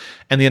math.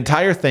 And the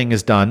entire thing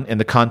is done in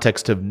the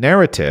context of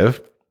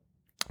narrative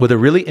with a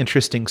really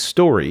interesting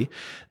story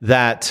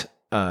that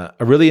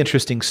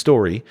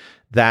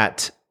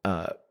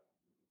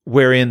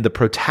wherein the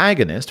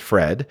protagonist,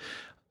 Fred,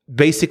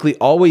 basically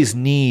always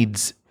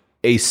needs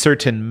a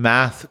certain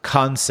math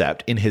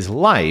concept in his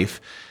life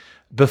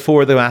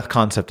before the math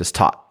concept is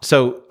taught.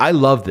 So I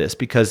love this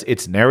because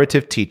it's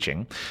narrative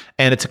teaching,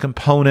 and it's a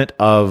component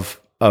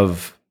of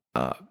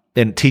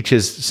and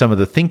teaches some of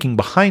the thinking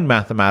behind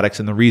mathematics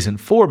and the reason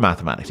for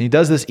mathematics. And he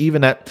does this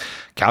even at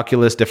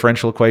calculus,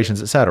 differential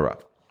equations, etc.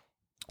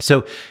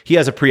 So he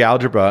has a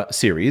pre-algebra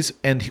series,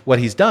 and what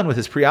he's done with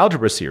his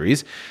pre-algebra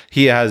series,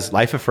 he has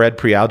Life of Fred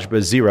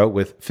Pre-Algebra 0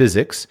 with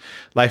physics,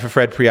 Life of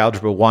Fred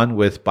Pre-Algebra 1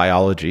 with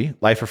biology,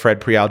 Life of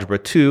Fred Pre-Algebra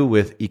 2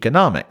 with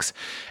economics.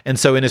 And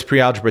so in his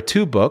Pre-Algebra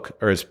 2 book,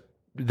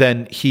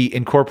 then he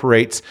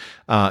incorporates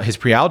his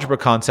pre-algebra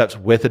concepts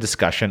with a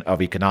discussion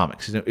of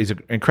economics. He's an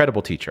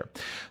incredible teacher.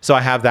 So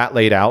I have that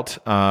laid out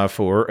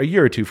for a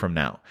year or two from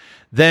now.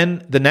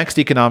 Then the next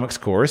economics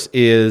course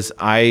is,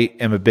 I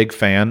am a big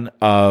fan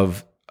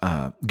of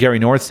Gary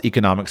North's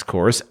economics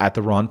course at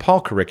the Ron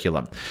Paul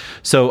curriculum.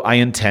 So I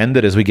intend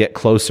that as we get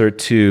closer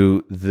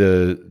to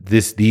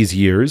these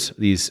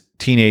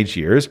teenage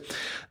years,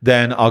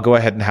 then I'll go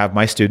ahead and have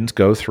my students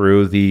go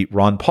through the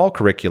Ron Paul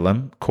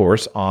curriculum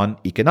course on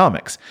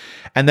economics.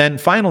 And then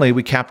finally,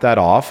 we cap that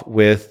off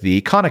with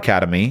the Khan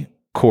Academy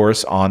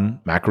course on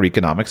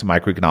macroeconomics and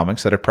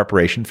microeconomics that are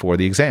preparation for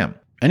the exam.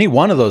 Any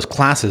one of those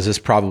classes is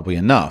probably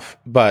enough,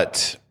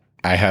 but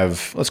I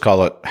have, let's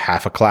call it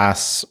half a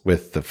class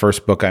with the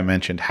first book I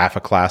mentioned, half a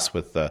class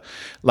with the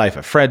Life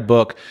of Fred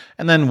book,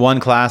 and then one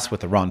class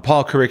with the Ron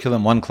Paul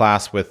curriculum, one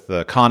class with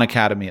the Khan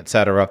Academy,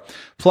 etc.,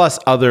 plus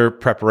other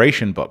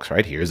preparation books,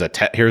 right? Here's a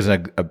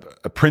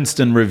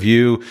Princeton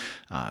review,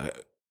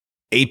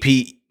 AP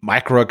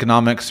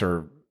microeconomics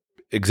or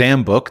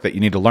exam book that you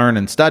need to learn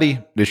and study.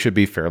 This should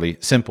be fairly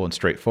simple and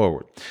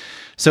straightforward.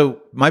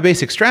 So my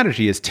basic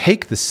strategy is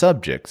take the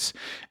subjects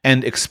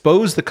and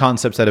expose the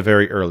concepts at a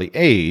very early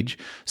age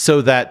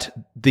so that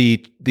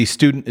the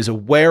student is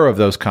aware of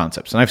those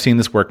concepts. And I've seen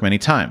this work many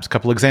times. A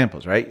couple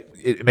examples, right?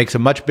 It makes a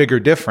much bigger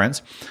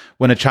difference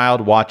when a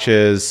child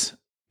watches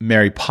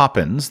Mary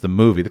Poppins, the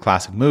movie, the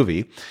classic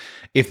movie,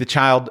 if the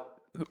child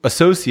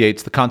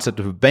associates the concept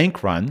of a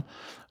bank run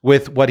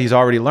with what he's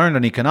already learned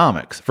in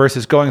economics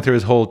versus going through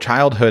his whole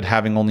childhood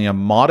having only a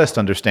modest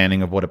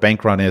understanding of what a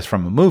bank run is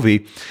from a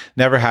movie,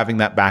 never having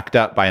that backed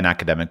up by an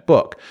academic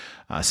book.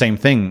 Same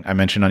thing I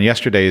mentioned on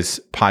yesterday's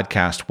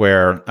podcast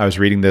where I was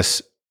reading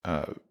this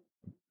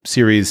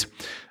series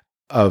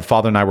of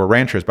Father and I Were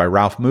Ranchers by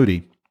Ralph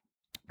Moody,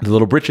 the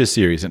Little Britches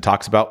series, and it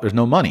talks about there's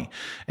no money.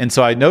 And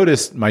so I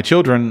noticed my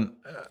children,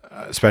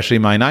 especially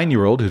my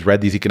 9-year-old who's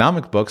read these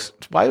economic books,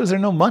 why was there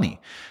no money?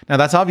 Now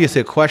that's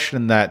obviously a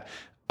question that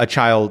a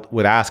child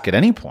would ask at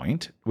any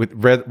point,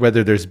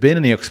 whether there's been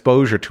any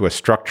exposure to a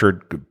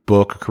structured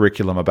book or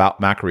curriculum about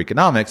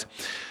macroeconomics,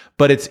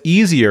 but it's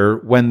easier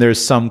when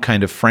there's some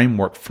kind of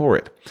framework for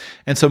it.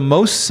 And so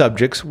most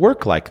subjects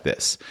work like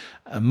this.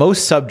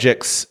 Most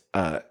subjects,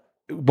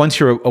 once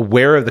you're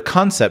aware of the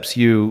concepts,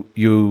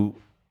 you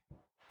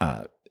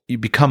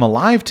become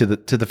alive to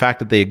the fact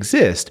that they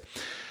exist.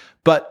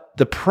 But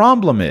the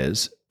problem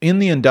is, in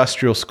the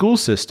industrial school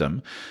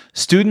system,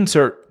 students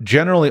are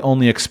generally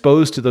only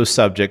exposed to those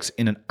subjects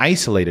in an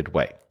isolated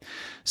way.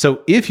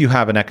 So if you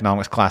have an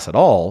economics class at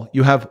all,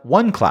 you have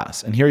one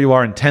class. And here you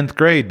are in 10th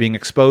grade being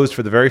exposed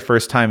for the very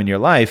first time in your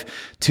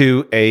life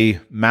to a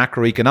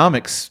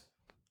macroeconomics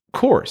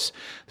course.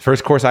 The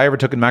first course I ever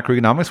took in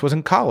macroeconomics was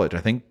in college, I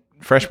think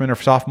freshman or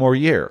sophomore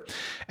year.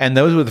 And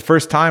those were the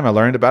first time I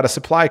learned about a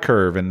supply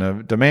curve and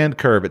a demand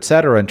curve, et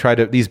cetera, and tried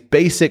to this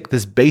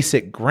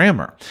basic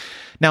grammar.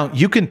 Now,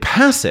 you can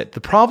pass it. The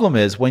problem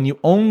is when you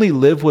only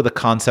live with a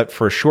concept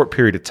for a short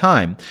period of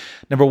time,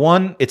 number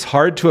one, it's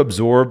hard to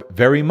absorb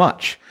very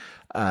much.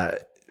 And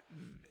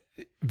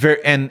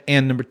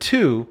number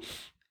two,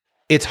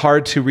 it's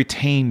hard to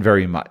retain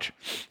very much.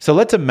 So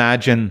let's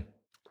imagine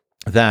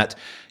that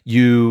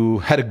you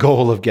had a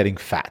goal of getting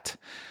fat.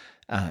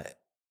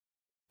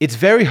 It's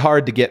very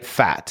hard to get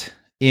fat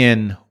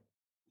in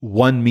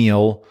one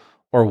meal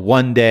or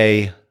one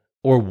day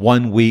or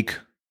 1 week.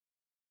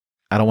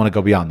 I don't want to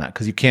go beyond that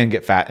because you can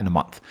get fat in a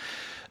month.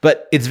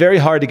 But it's very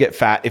hard to get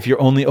fat if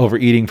you're only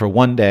overeating for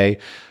 1 day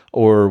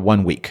or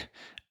 1 week.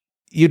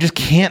 You just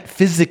can't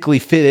physically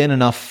fit in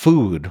enough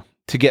food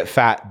to get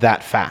fat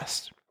that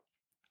fast.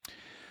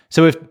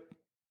 So if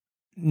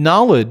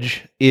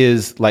knowledge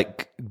is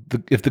like,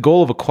 if the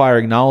goal of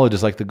acquiring knowledge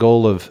is like the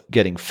goal of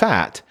getting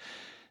fat,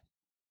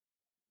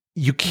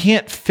 you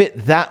can't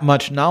fit that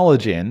much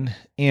knowledge in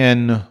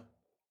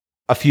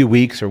a few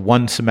weeks or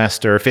 1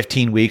 semester,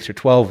 15 weeks or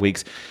 12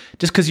 weeks,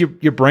 just because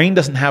your brain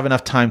doesn't have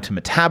enough time to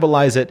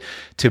metabolize it,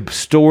 to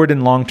store it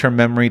in long-term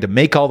memory, to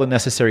make all the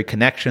necessary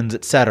connections,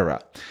 etc.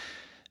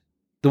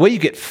 The way you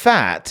get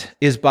fat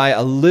is by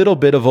a little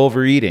bit of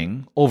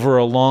overeating over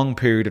a long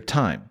period of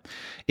time.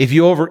 If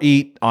you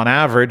overeat on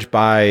average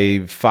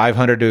by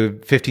 500 to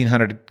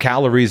 1,500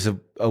 calories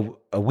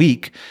a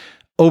week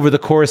over the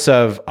course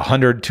of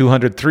 100,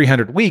 200,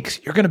 300 weeks,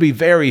 you're going to be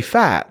very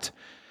fat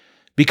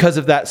because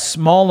of that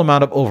small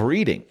amount of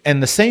overeating.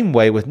 And the same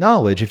way with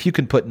knowledge, if you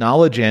can put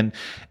knowledge in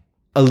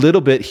a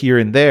little bit here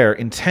and there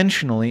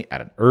intentionally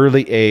at an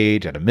early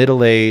age, at a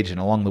middle age, and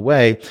along the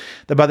way,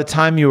 that by the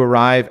time you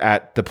arrive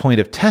at the point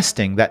of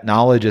testing, that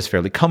knowledge is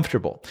fairly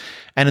comfortable.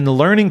 And in the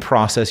learning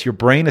process, your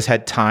brain has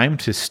had time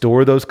to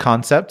store those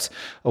concepts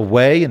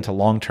away into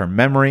long-term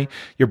memory.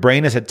 Your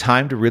brain has had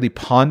time to really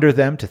ponder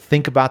them, to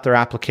think about their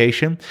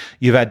application.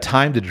 You've had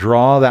time to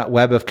draw that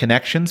web of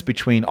connections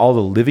between all the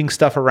living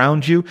stuff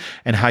around you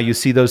and how you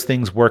see those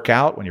things work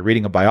out. When you're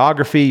reading a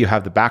biography, you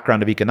have the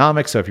background of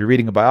economics. So if you're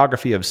reading a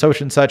biography of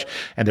such and such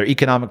and their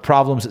economic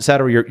problems, et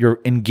cetera, you're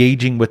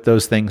engaging with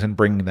those things and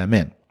bringing them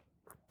in.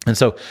 And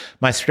so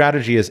my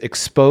strategy is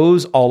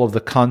expose all of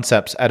the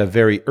concepts at a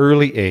very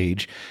early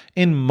age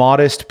in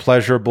modest,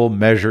 pleasurable,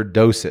 measured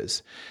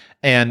doses,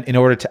 and in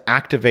order to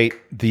activate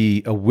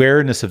the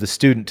awareness of the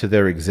student to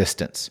their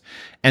existence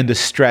and to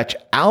stretch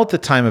out the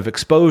time of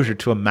exposure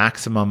to a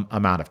maximum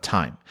amount of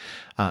time.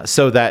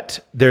 So that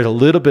there's a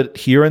little bit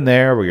here and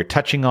there where you're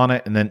touching on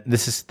it. And then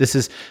this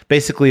is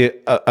basically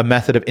a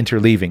method of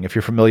interleaving. If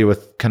you're familiar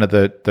with kind of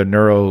the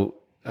neuro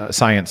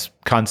science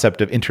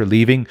concept of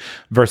interleaving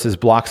versus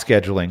block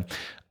scheduling,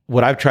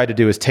 what I've tried to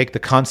do is take the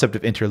concept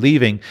of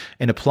interleaving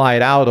and apply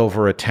it out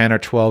over a 10 or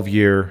 12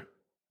 year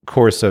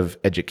course of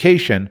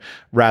education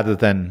rather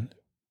than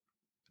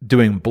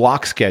doing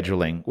block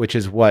scheduling, which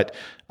is what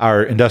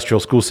our industrial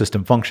school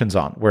system functions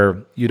on,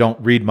 where you don't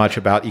read much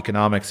about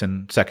economics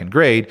in 2nd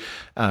grade.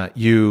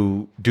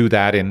 You do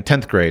that in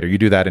 10th grade, or you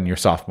do that in your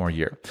sophomore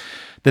year.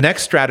 The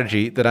next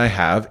strategy that I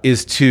have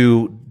is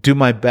to do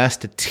my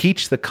best to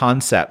teach the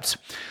concepts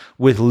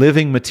with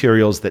living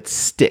materials that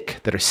stick,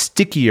 that are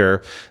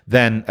stickier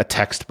than a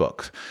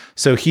textbook.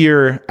 So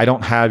here, I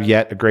don't have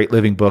yet a great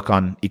living book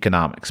on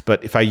economics,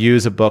 but if I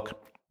use a book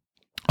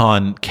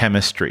on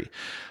chemistry,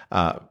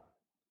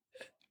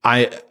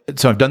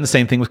 So I've done the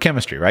same thing with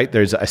chemistry, right?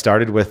 I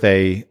started with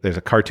there's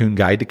a cartoon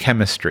guide to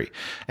chemistry.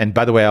 And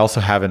by the way, I also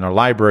have in our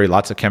library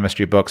lots of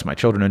chemistry books. My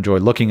children enjoy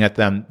looking at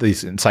them,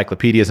 these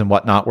encyclopedias and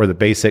whatnot, where the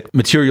basic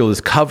material is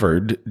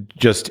covered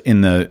just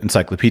in the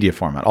encyclopedia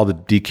format, all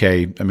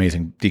the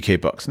amazing DK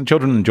books. And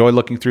children enjoy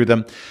looking through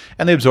them,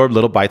 and they absorb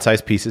little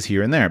bite-sized pieces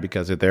here and there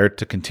because they're there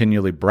to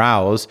continually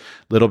browse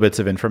little bits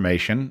of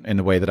information in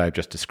the way that I've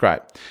just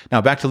described. Now,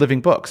 back to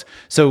living books.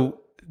 So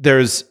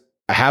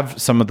I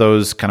have some of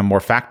those kind of more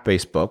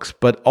fact-based books,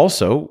 but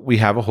also we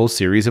have a whole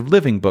series of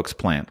living books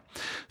planned.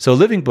 So a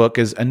living book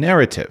is a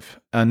narrative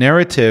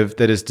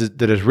that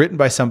is written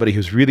by somebody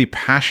who's really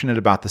passionate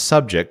about the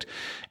subject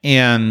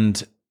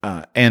and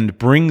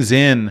brings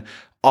in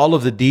all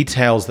of the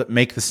details that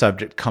make the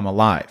subject come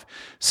alive.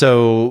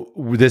 So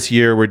this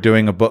year we're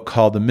doing a book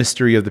called The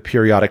Mystery of the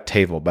Periodic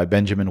Table by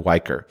Benjamin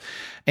Weicker.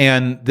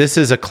 And this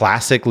is a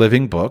classic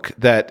living book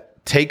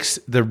that takes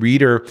the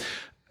reader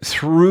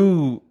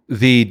through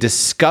the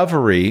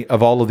discovery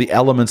of all of the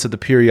elements of the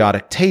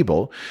periodic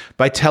table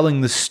by telling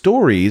the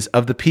stories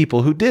of the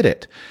people who did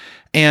it.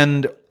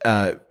 And,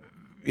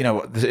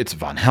 it's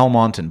von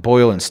Helmont and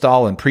Boyle and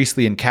Stahl and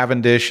Priestley and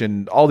Cavendish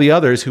and all the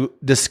others who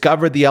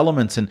discovered the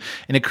elements, and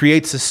it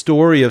creates a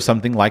story of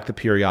something like the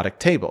periodic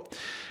table.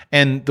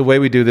 And the way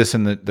we do this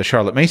in the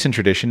Charlotte Mason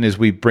tradition is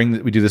we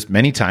do this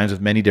many times with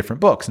many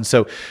different books. And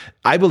so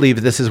I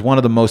believe this is one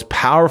of the most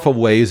powerful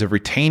ways of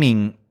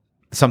retaining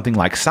something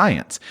like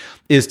science,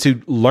 is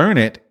to learn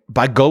it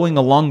by going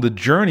along the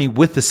journey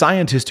with the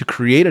scientist who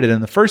created it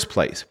in the first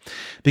place,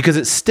 because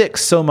it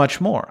sticks so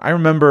much more. I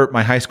remember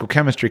my high school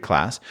chemistry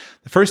class.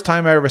 The first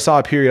time I ever saw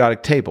a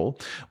periodic table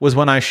was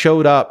when I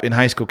showed up in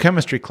high school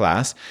chemistry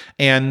class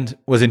and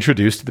was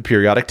introduced to the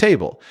periodic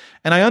table.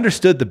 And I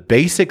understood the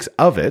basics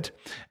of it,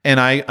 and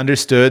I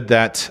understood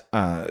that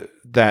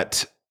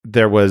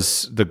there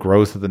was the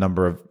growth of the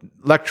number of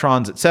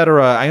electrons, et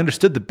cetera. I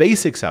understood the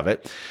basics of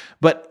it.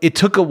 But it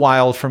took a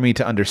while for me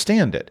to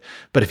understand it.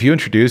 But if you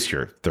introduce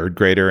your third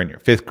grader and your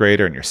fifth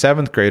grader and your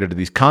seventh grader to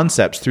these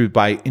concepts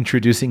by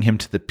introducing him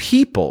to the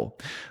people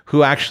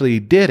who actually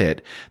did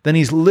it, then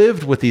he's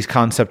lived with these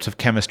concepts of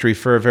chemistry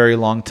for a very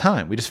long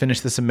time. We just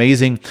finished this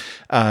amazing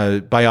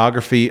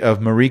biography of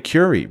Marie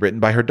Curie, written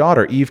by her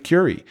daughter, Eve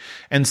Curie.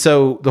 And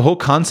so the whole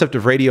concept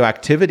of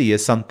radioactivity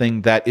is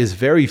something that is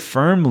very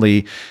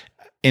firmly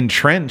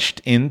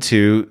entrenched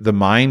into the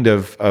mind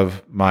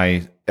of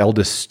my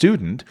eldest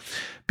student,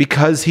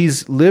 because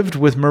he's lived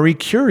with Marie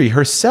Curie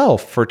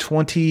herself for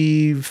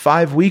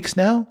 25 weeks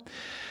now.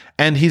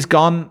 And he's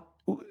gone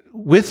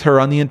with her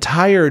on the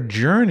entire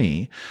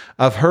journey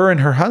of her and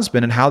her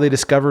husband and how they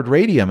discovered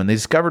radium and they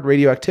discovered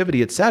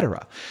radioactivity,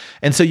 etc.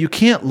 And so you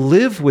can't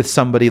live with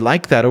somebody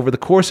like that over the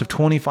course of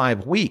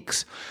 25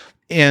 weeks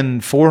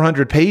in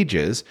 400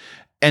 pages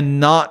and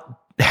not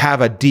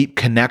have a deep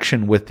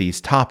connection with these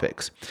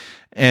topics.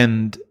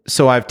 And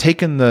so I've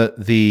taken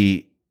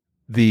the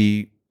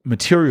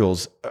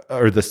materials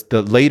or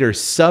the later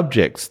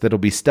subjects that'll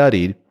be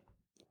studied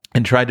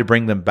and tried to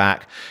bring them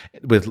back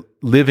with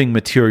living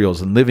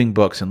materials and living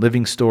books and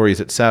living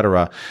stories,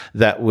 etc.,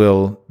 that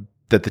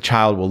the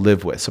child will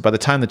live with. So by the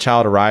time the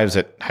child arrives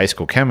at high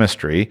school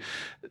chemistry,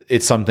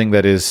 it's something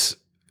that is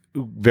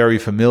very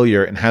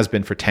familiar and has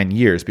been for 10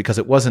 years, because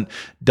it wasn't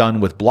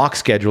done with block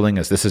scheduling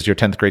as this is your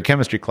 10th grade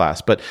chemistry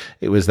class, but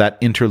it was that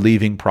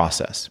interleaving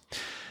process.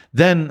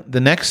 Then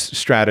the next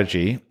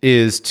strategy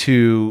is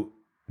to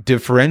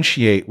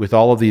differentiate with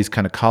all of these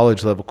kind of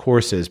college level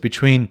courses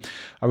between,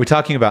 are we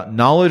talking about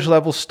knowledge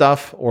level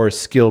stuff or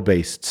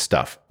skill-based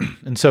stuff?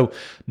 And so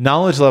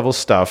knowledge level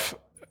stuff,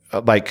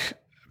 like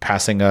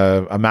passing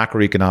a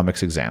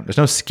macroeconomics exam, there's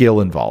no skill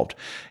involved.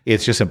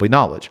 It's just simply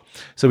knowledge.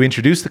 So we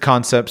introduce the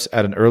concepts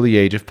at an early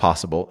age if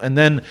possible. And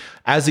then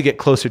as you get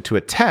closer to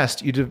a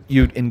test,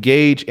 you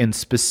engage in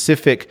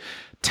specific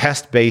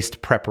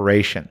test-based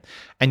preparation,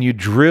 and you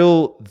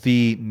drill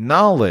the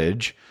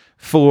knowledge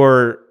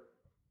for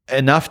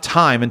enough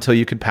time until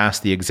you can pass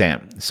the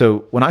exam.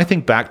 So when I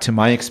think back to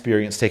my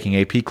experience taking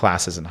AP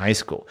classes in high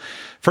school,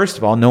 first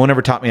of all, no one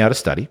ever taught me how to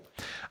study.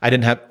 I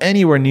didn't have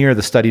anywhere near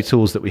the study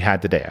tools that we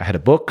had today. I had a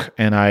book,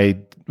 and I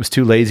was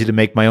too lazy to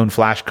make my own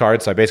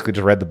flashcards, so I basically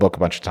just read the book a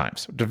bunch of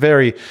times. It's a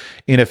very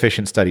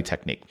inefficient study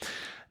technique.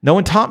 No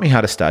one taught me how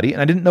to study,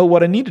 and I didn't know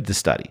what I needed to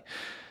study.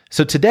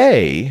 So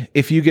today,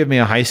 if you give me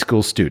a high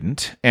school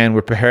student and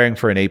we're preparing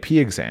for an AP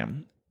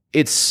exam,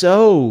 it's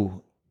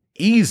so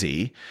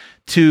easy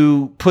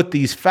to put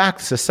these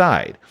facts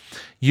aside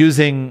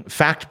using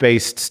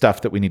fact-based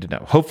stuff that we need to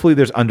know. Hopefully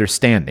there's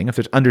understanding. If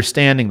there's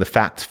understanding, the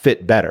facts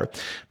fit better.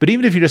 But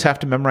even if you just have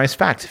to memorize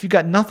facts, if you've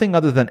got nothing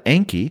other than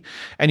Anki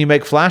and you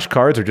make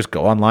flashcards or just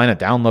go online and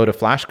download a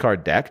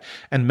flashcard deck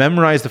and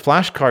memorize the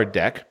flashcard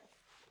deck,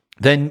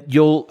 then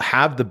you'll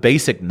have the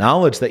basic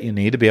knowledge that you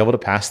need to be able to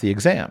pass the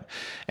exam.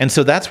 And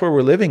so that's where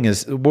we're living.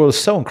 The world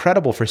is so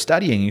incredible for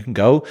studying. You can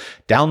go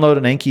download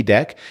an Anki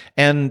deck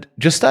and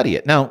just study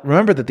it. Now,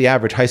 remember that the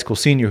average high school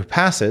senior who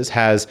passes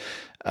has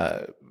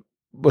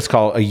what's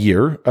called a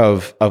year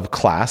of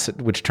class,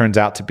 which turns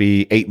out to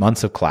be 8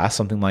 months of class,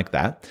 something like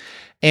that.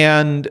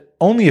 And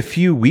only a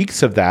few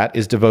weeks of that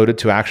is devoted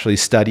to actually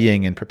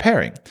studying and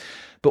preparing.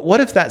 But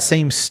what if that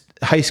same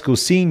high school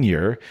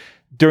senior,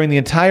 during the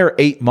entire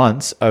 8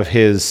 months of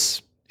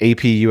his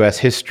AP US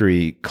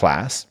history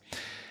class,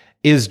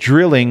 is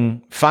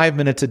drilling 5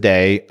 minutes a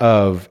day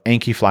of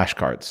Anki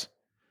flashcards?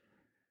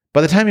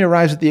 By the time he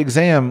arrives at the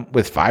exam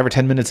with 5 or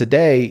 10 minutes a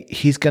day,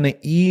 he's going to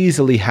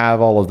easily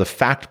have all of the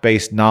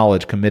fact-based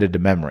knowledge committed to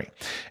memory.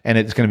 And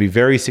it's going to be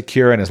very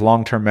secure in his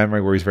long-term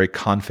memory where he's very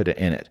confident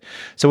in it.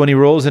 So when he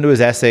rolls into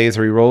his essays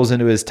or he rolls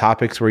into his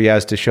topics where he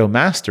has to show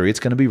mastery, it's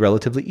going to be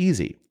relatively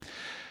easy.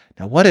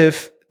 Now, what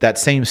if that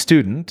same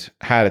student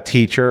had a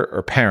teacher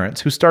or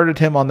parents who started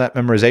him on that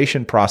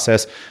memorization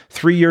process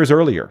 3 years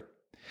earlier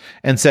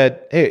and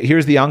said, hey,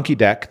 here's the Anki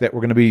deck that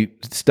we're going to be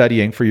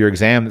studying for your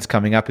exam that's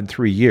coming up in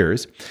 3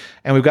 years.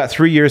 And we've got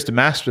 3 years to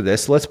master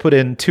this. Let's put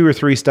in 2 or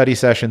 3 study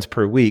sessions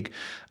per week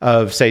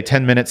of, say,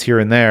 10 minutes here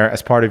and there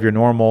as part of your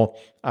normal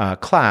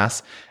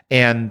class,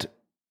 and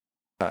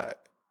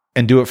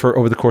do it for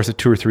over the course of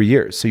 2 or 3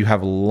 years. So you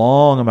have a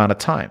long amount of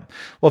time.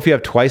 Well, if you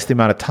have twice the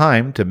amount of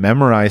time to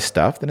memorize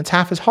stuff, then it's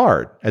half as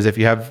hard as if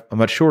you have a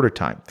much shorter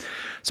time.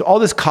 So all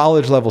this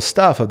college level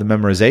stuff of the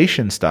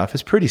memorization stuff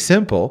is pretty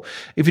simple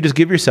if you just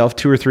give yourself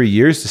 2 or 3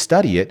 years to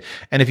study it,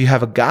 and if you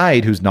have a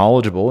guide who's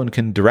knowledgeable and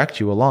can direct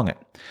you along it.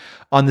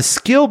 On the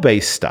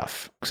skill-based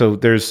stuff, so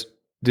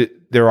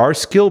there are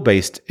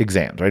skill-based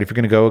exams, right? If you're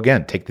going to go,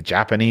 again, take the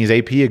Japanese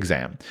AP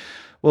exam,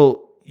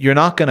 well, you're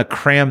not going to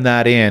cram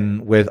that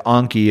in with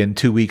Anki in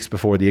 2 weeks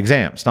before the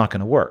exam. It's not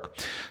going to work.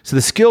 So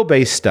the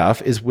skill-based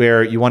stuff is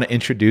where you want to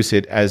introduce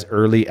it as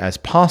early as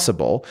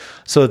possible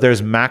so that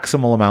there's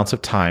maximal amounts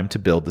of time to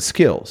build the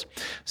skills.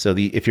 So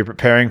if you're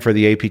preparing for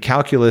the AP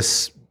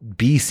Calculus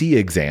BC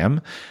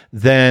exam,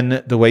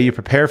 then the way you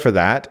prepare for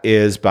that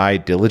is by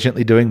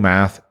diligently doing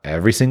math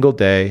every single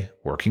day,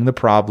 working the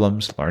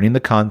problems, learning the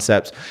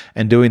concepts,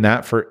 and doing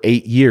that for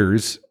 8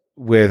 years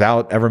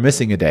without ever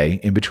missing a day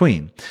in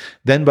between.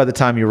 Then by the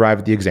time you arrive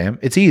at the exam,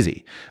 it's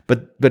easy.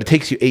 But it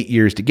takes you 8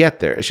 years to get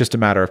there. It's just a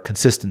matter of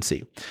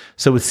consistency.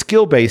 So with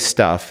skill-based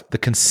stuff, the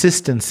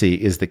consistency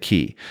is the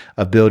key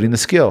of building the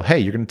skill. Hey,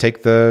 you're going to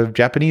take the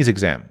Japanese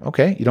exam.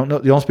 Okay, you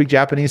don't speak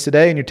Japanese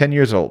today and you're 10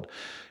 years old.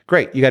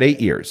 Great, you got 8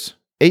 years.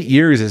 8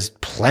 years is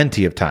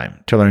plenty of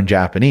time to learn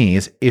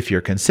Japanese if you're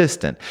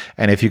consistent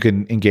and if you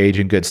can engage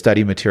in good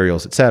study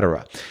materials,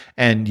 etc.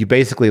 And you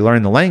basically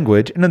learn the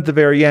language, and at the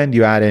very end,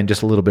 you add in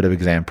just a little bit of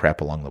exam prep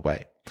along the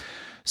way.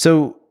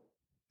 So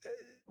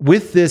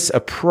with this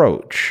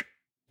approach,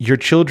 your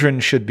children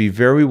should be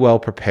very well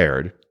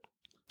prepared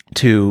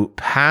to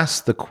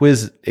pass the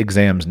quiz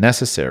exams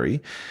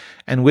necessary.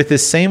 And with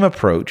this same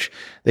approach,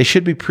 they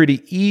should be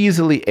pretty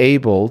easily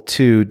able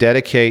to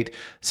dedicate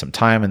some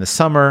time in the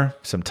summer,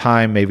 some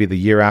time maybe the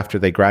year after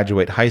they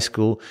graduate high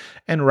school,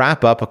 and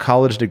wrap up a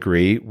college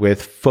degree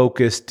with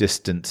focused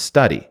distance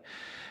study.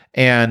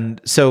 And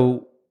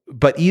so,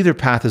 but either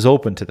path is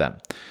open to them.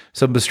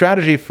 So the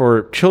strategy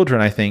for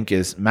children, I think,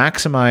 is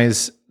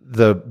maximize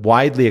the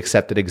widely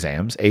accepted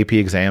exams, AP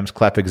exams,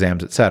 CLEP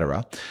exams,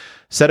 etc.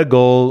 Set a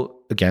goal.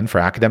 Again, for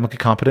academically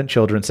competent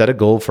children, set a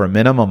goal for a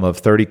minimum of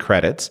 30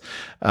 credits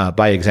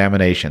by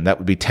examination. That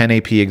would be 10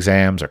 AP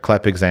exams or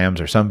CLEP exams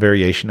or some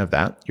variation of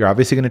that. You're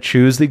obviously going to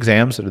choose the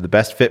exams that are the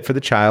best fit for the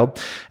child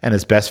and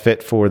as best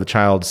fit for the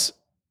child's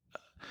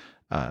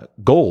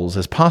goals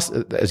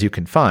as you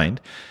can find,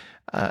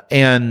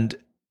 and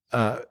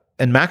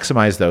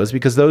maximize those,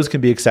 because those can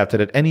be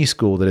accepted at any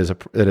school that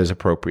is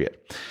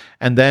appropriate.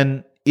 And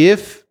then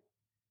if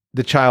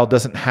the child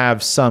doesn't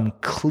have some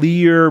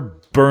clear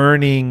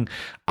burning,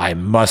 I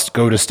must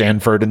go to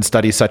Stanford and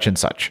study such and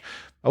such.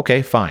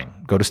 Okay, fine.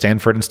 Go to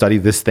Stanford and study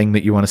this thing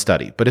that you want to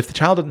study. But if the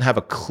child doesn't have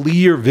a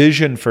clear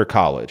vision for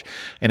college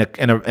and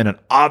an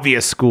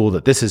obvious school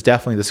that this is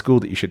definitely the school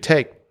that you should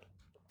take,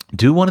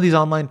 do one of these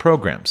online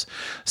programs.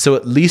 So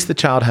at least the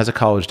child has a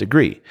college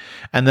degree.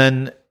 And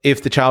then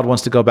if the child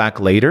wants to go back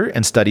later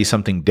and study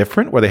something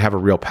different where they have a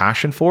real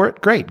passion for it,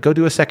 great, go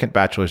do a second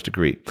bachelor's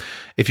degree.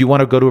 If you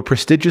want to go to a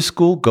prestigious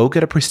school, go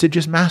get a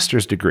prestigious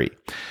master's degree.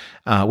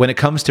 When it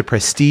comes to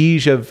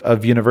prestige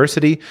of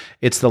university,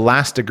 it's the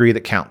last degree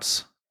that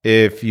counts.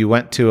 If you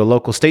went to a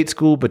local state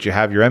school, but you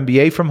have your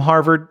MBA from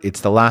Harvard,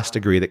 it's the last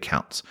degree that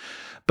counts.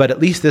 But at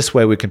least this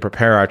way, we can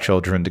prepare our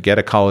children to get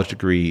a college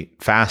degree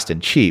fast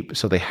and cheap,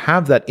 so they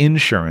have that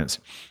insurance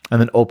and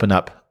then open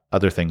up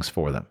other things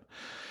for them.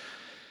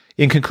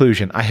 In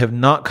conclusion, I have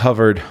not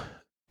covered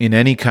in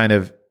any kind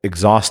of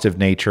exhaustive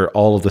nature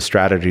all of the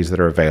strategies that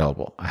are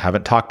available. I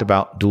haven't talked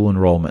about dual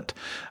enrollment,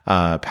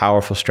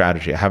 powerful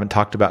strategy. I haven't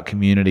talked about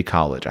community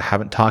college. I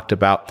haven't talked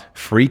about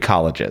free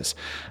colleges,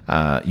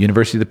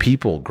 University of the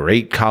People,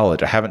 great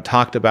college. I haven't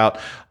talked about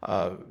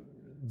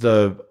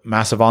the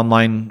massive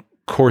online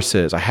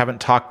courses. I haven't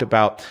talked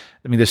about,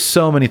 there's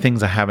so many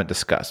things I haven't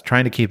discussed,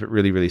 trying to keep it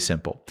really, really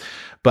simple.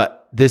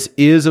 But this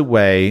is a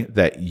way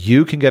that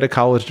you can get a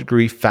college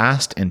degree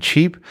fast and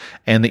cheap,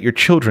 and that your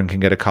children can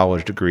get a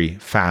college degree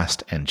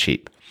fast and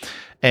cheap.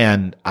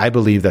 And I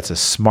believe that's a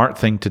smart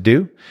thing to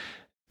do.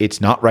 It's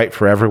not right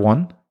for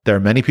everyone. There are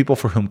many people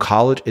for whom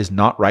college is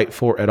not right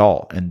for at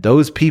all. And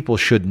those people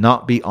should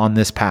not be on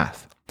this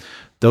path.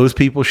 Those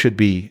people should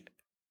be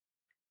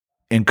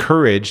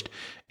encouraged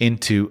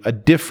into a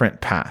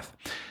different path.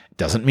 It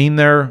doesn't mean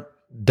they're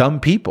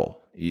dumb people.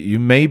 You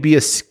may be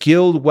a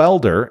skilled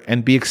welder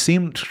and be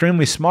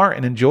extremely smart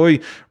and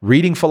enjoy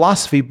reading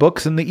philosophy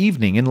books in the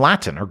evening in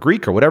Latin or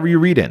Greek or whatever you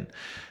read in.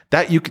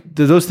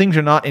 Those things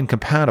are not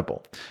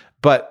incompatible.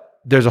 But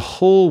there's a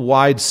whole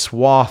wide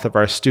swath of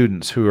our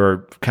students who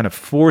are kind of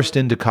forced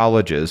into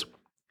colleges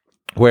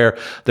where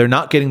they're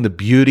not getting the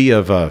beauty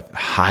of a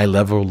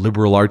high-level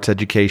liberal arts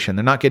education.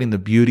 They're not getting the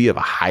beauty of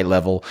a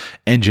high-level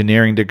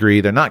engineering degree.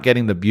 They're not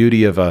getting the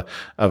beauty of a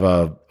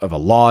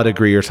law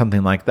degree or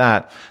something like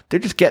that. They're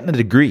just getting a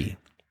degree.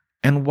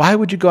 And why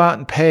would you go out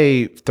and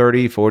pay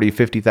 $30,000,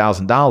 $40,000,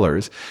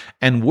 $50,000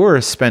 and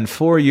worse, spend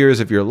 4 years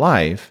of your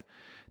life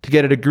to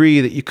get a degree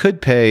that you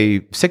could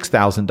pay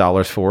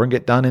 $6,000 for and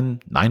get done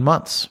in 9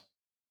 months?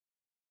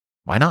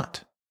 Why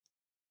not?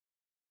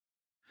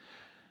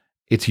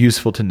 It's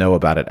useful to know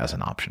about it as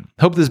an option.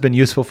 Hope this has been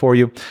useful for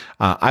you.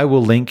 I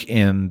will link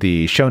in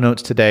the show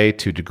notes today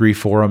to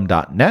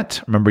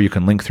degreeforum.net. Remember, you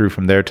can link through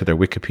from there to their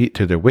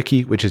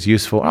wiki, which is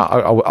useful.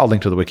 I'll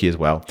link to the wiki as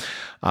well.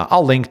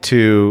 I'll link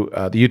to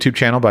the YouTube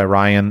channel by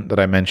Ryan that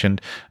I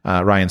mentioned,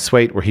 Ryan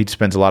Swait, where he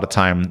spends a lot of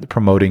time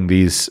promoting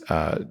these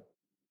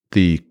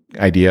the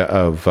idea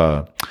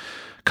of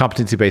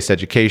competency-based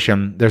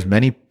education. There's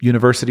many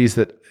universities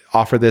that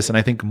offer this, and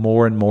I think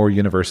more and more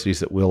universities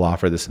that will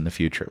offer this in the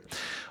future.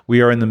 We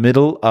are in the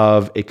middle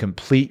of a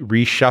complete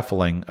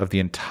reshuffling of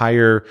the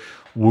entire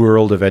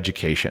world of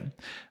education.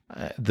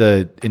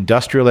 The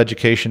industrial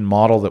education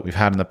model that we've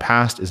had in the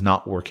past is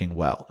not working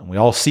well. And we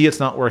all see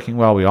it's not working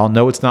well. We all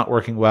know it's not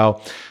working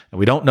well. and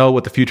we don't know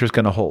what the future is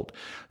going to hold.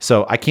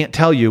 So I can't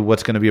tell you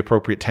what's going to be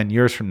appropriate 10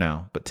 years from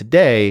now, but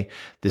today,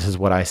 this is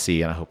what I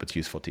see, and I hope it's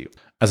useful to you.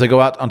 As I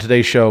go out on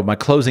today's show, my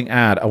closing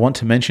ad, I want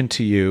to mention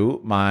to you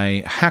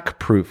my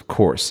Hack-Proof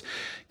course.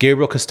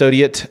 Gabriel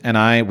Custodiet and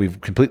I, we've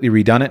completely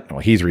redone it.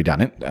 Well, he's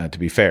redone it, to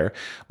be fair.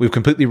 We've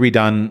completely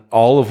redone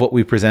all of what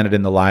we presented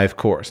in the live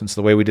course. And so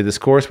the way we did this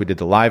course, we did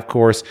the live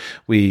course,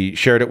 we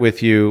shared it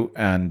with you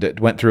and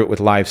went through it with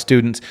live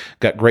students,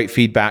 got great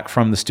feedback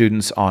from the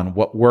students on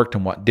what worked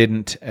and what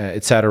didn't,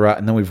 et cetera.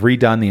 And then we've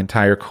redone the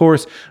entire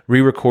course,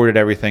 re-recorded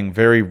everything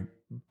very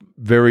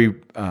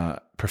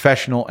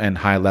professional and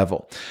high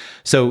level.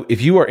 So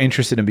if you are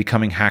interested in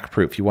becoming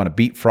hack-proof, you want to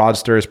beat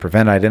fraudsters,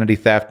 prevent identity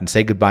theft, and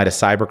say goodbye to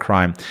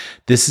cybercrime,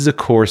 this is a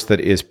course that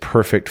is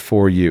perfect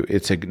for you.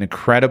 It's an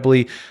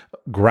incredibly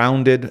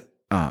grounded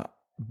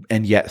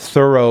and yet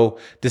thorough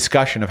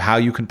discussion of how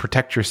you can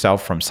protect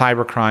yourself from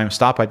cybercrime,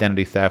 stop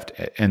identity theft,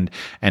 and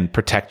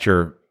protect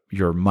your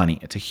money.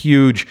 It's a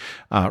huge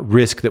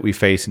risk that we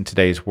face in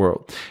today's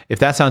world. If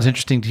that sounds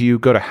interesting to you,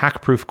 go to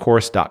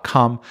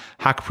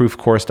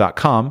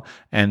hackproofcourse.com,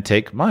 and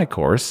take my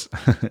course.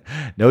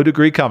 No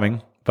degree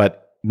coming,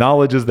 but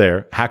knowledge is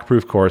there,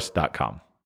 hackproofcourse.com.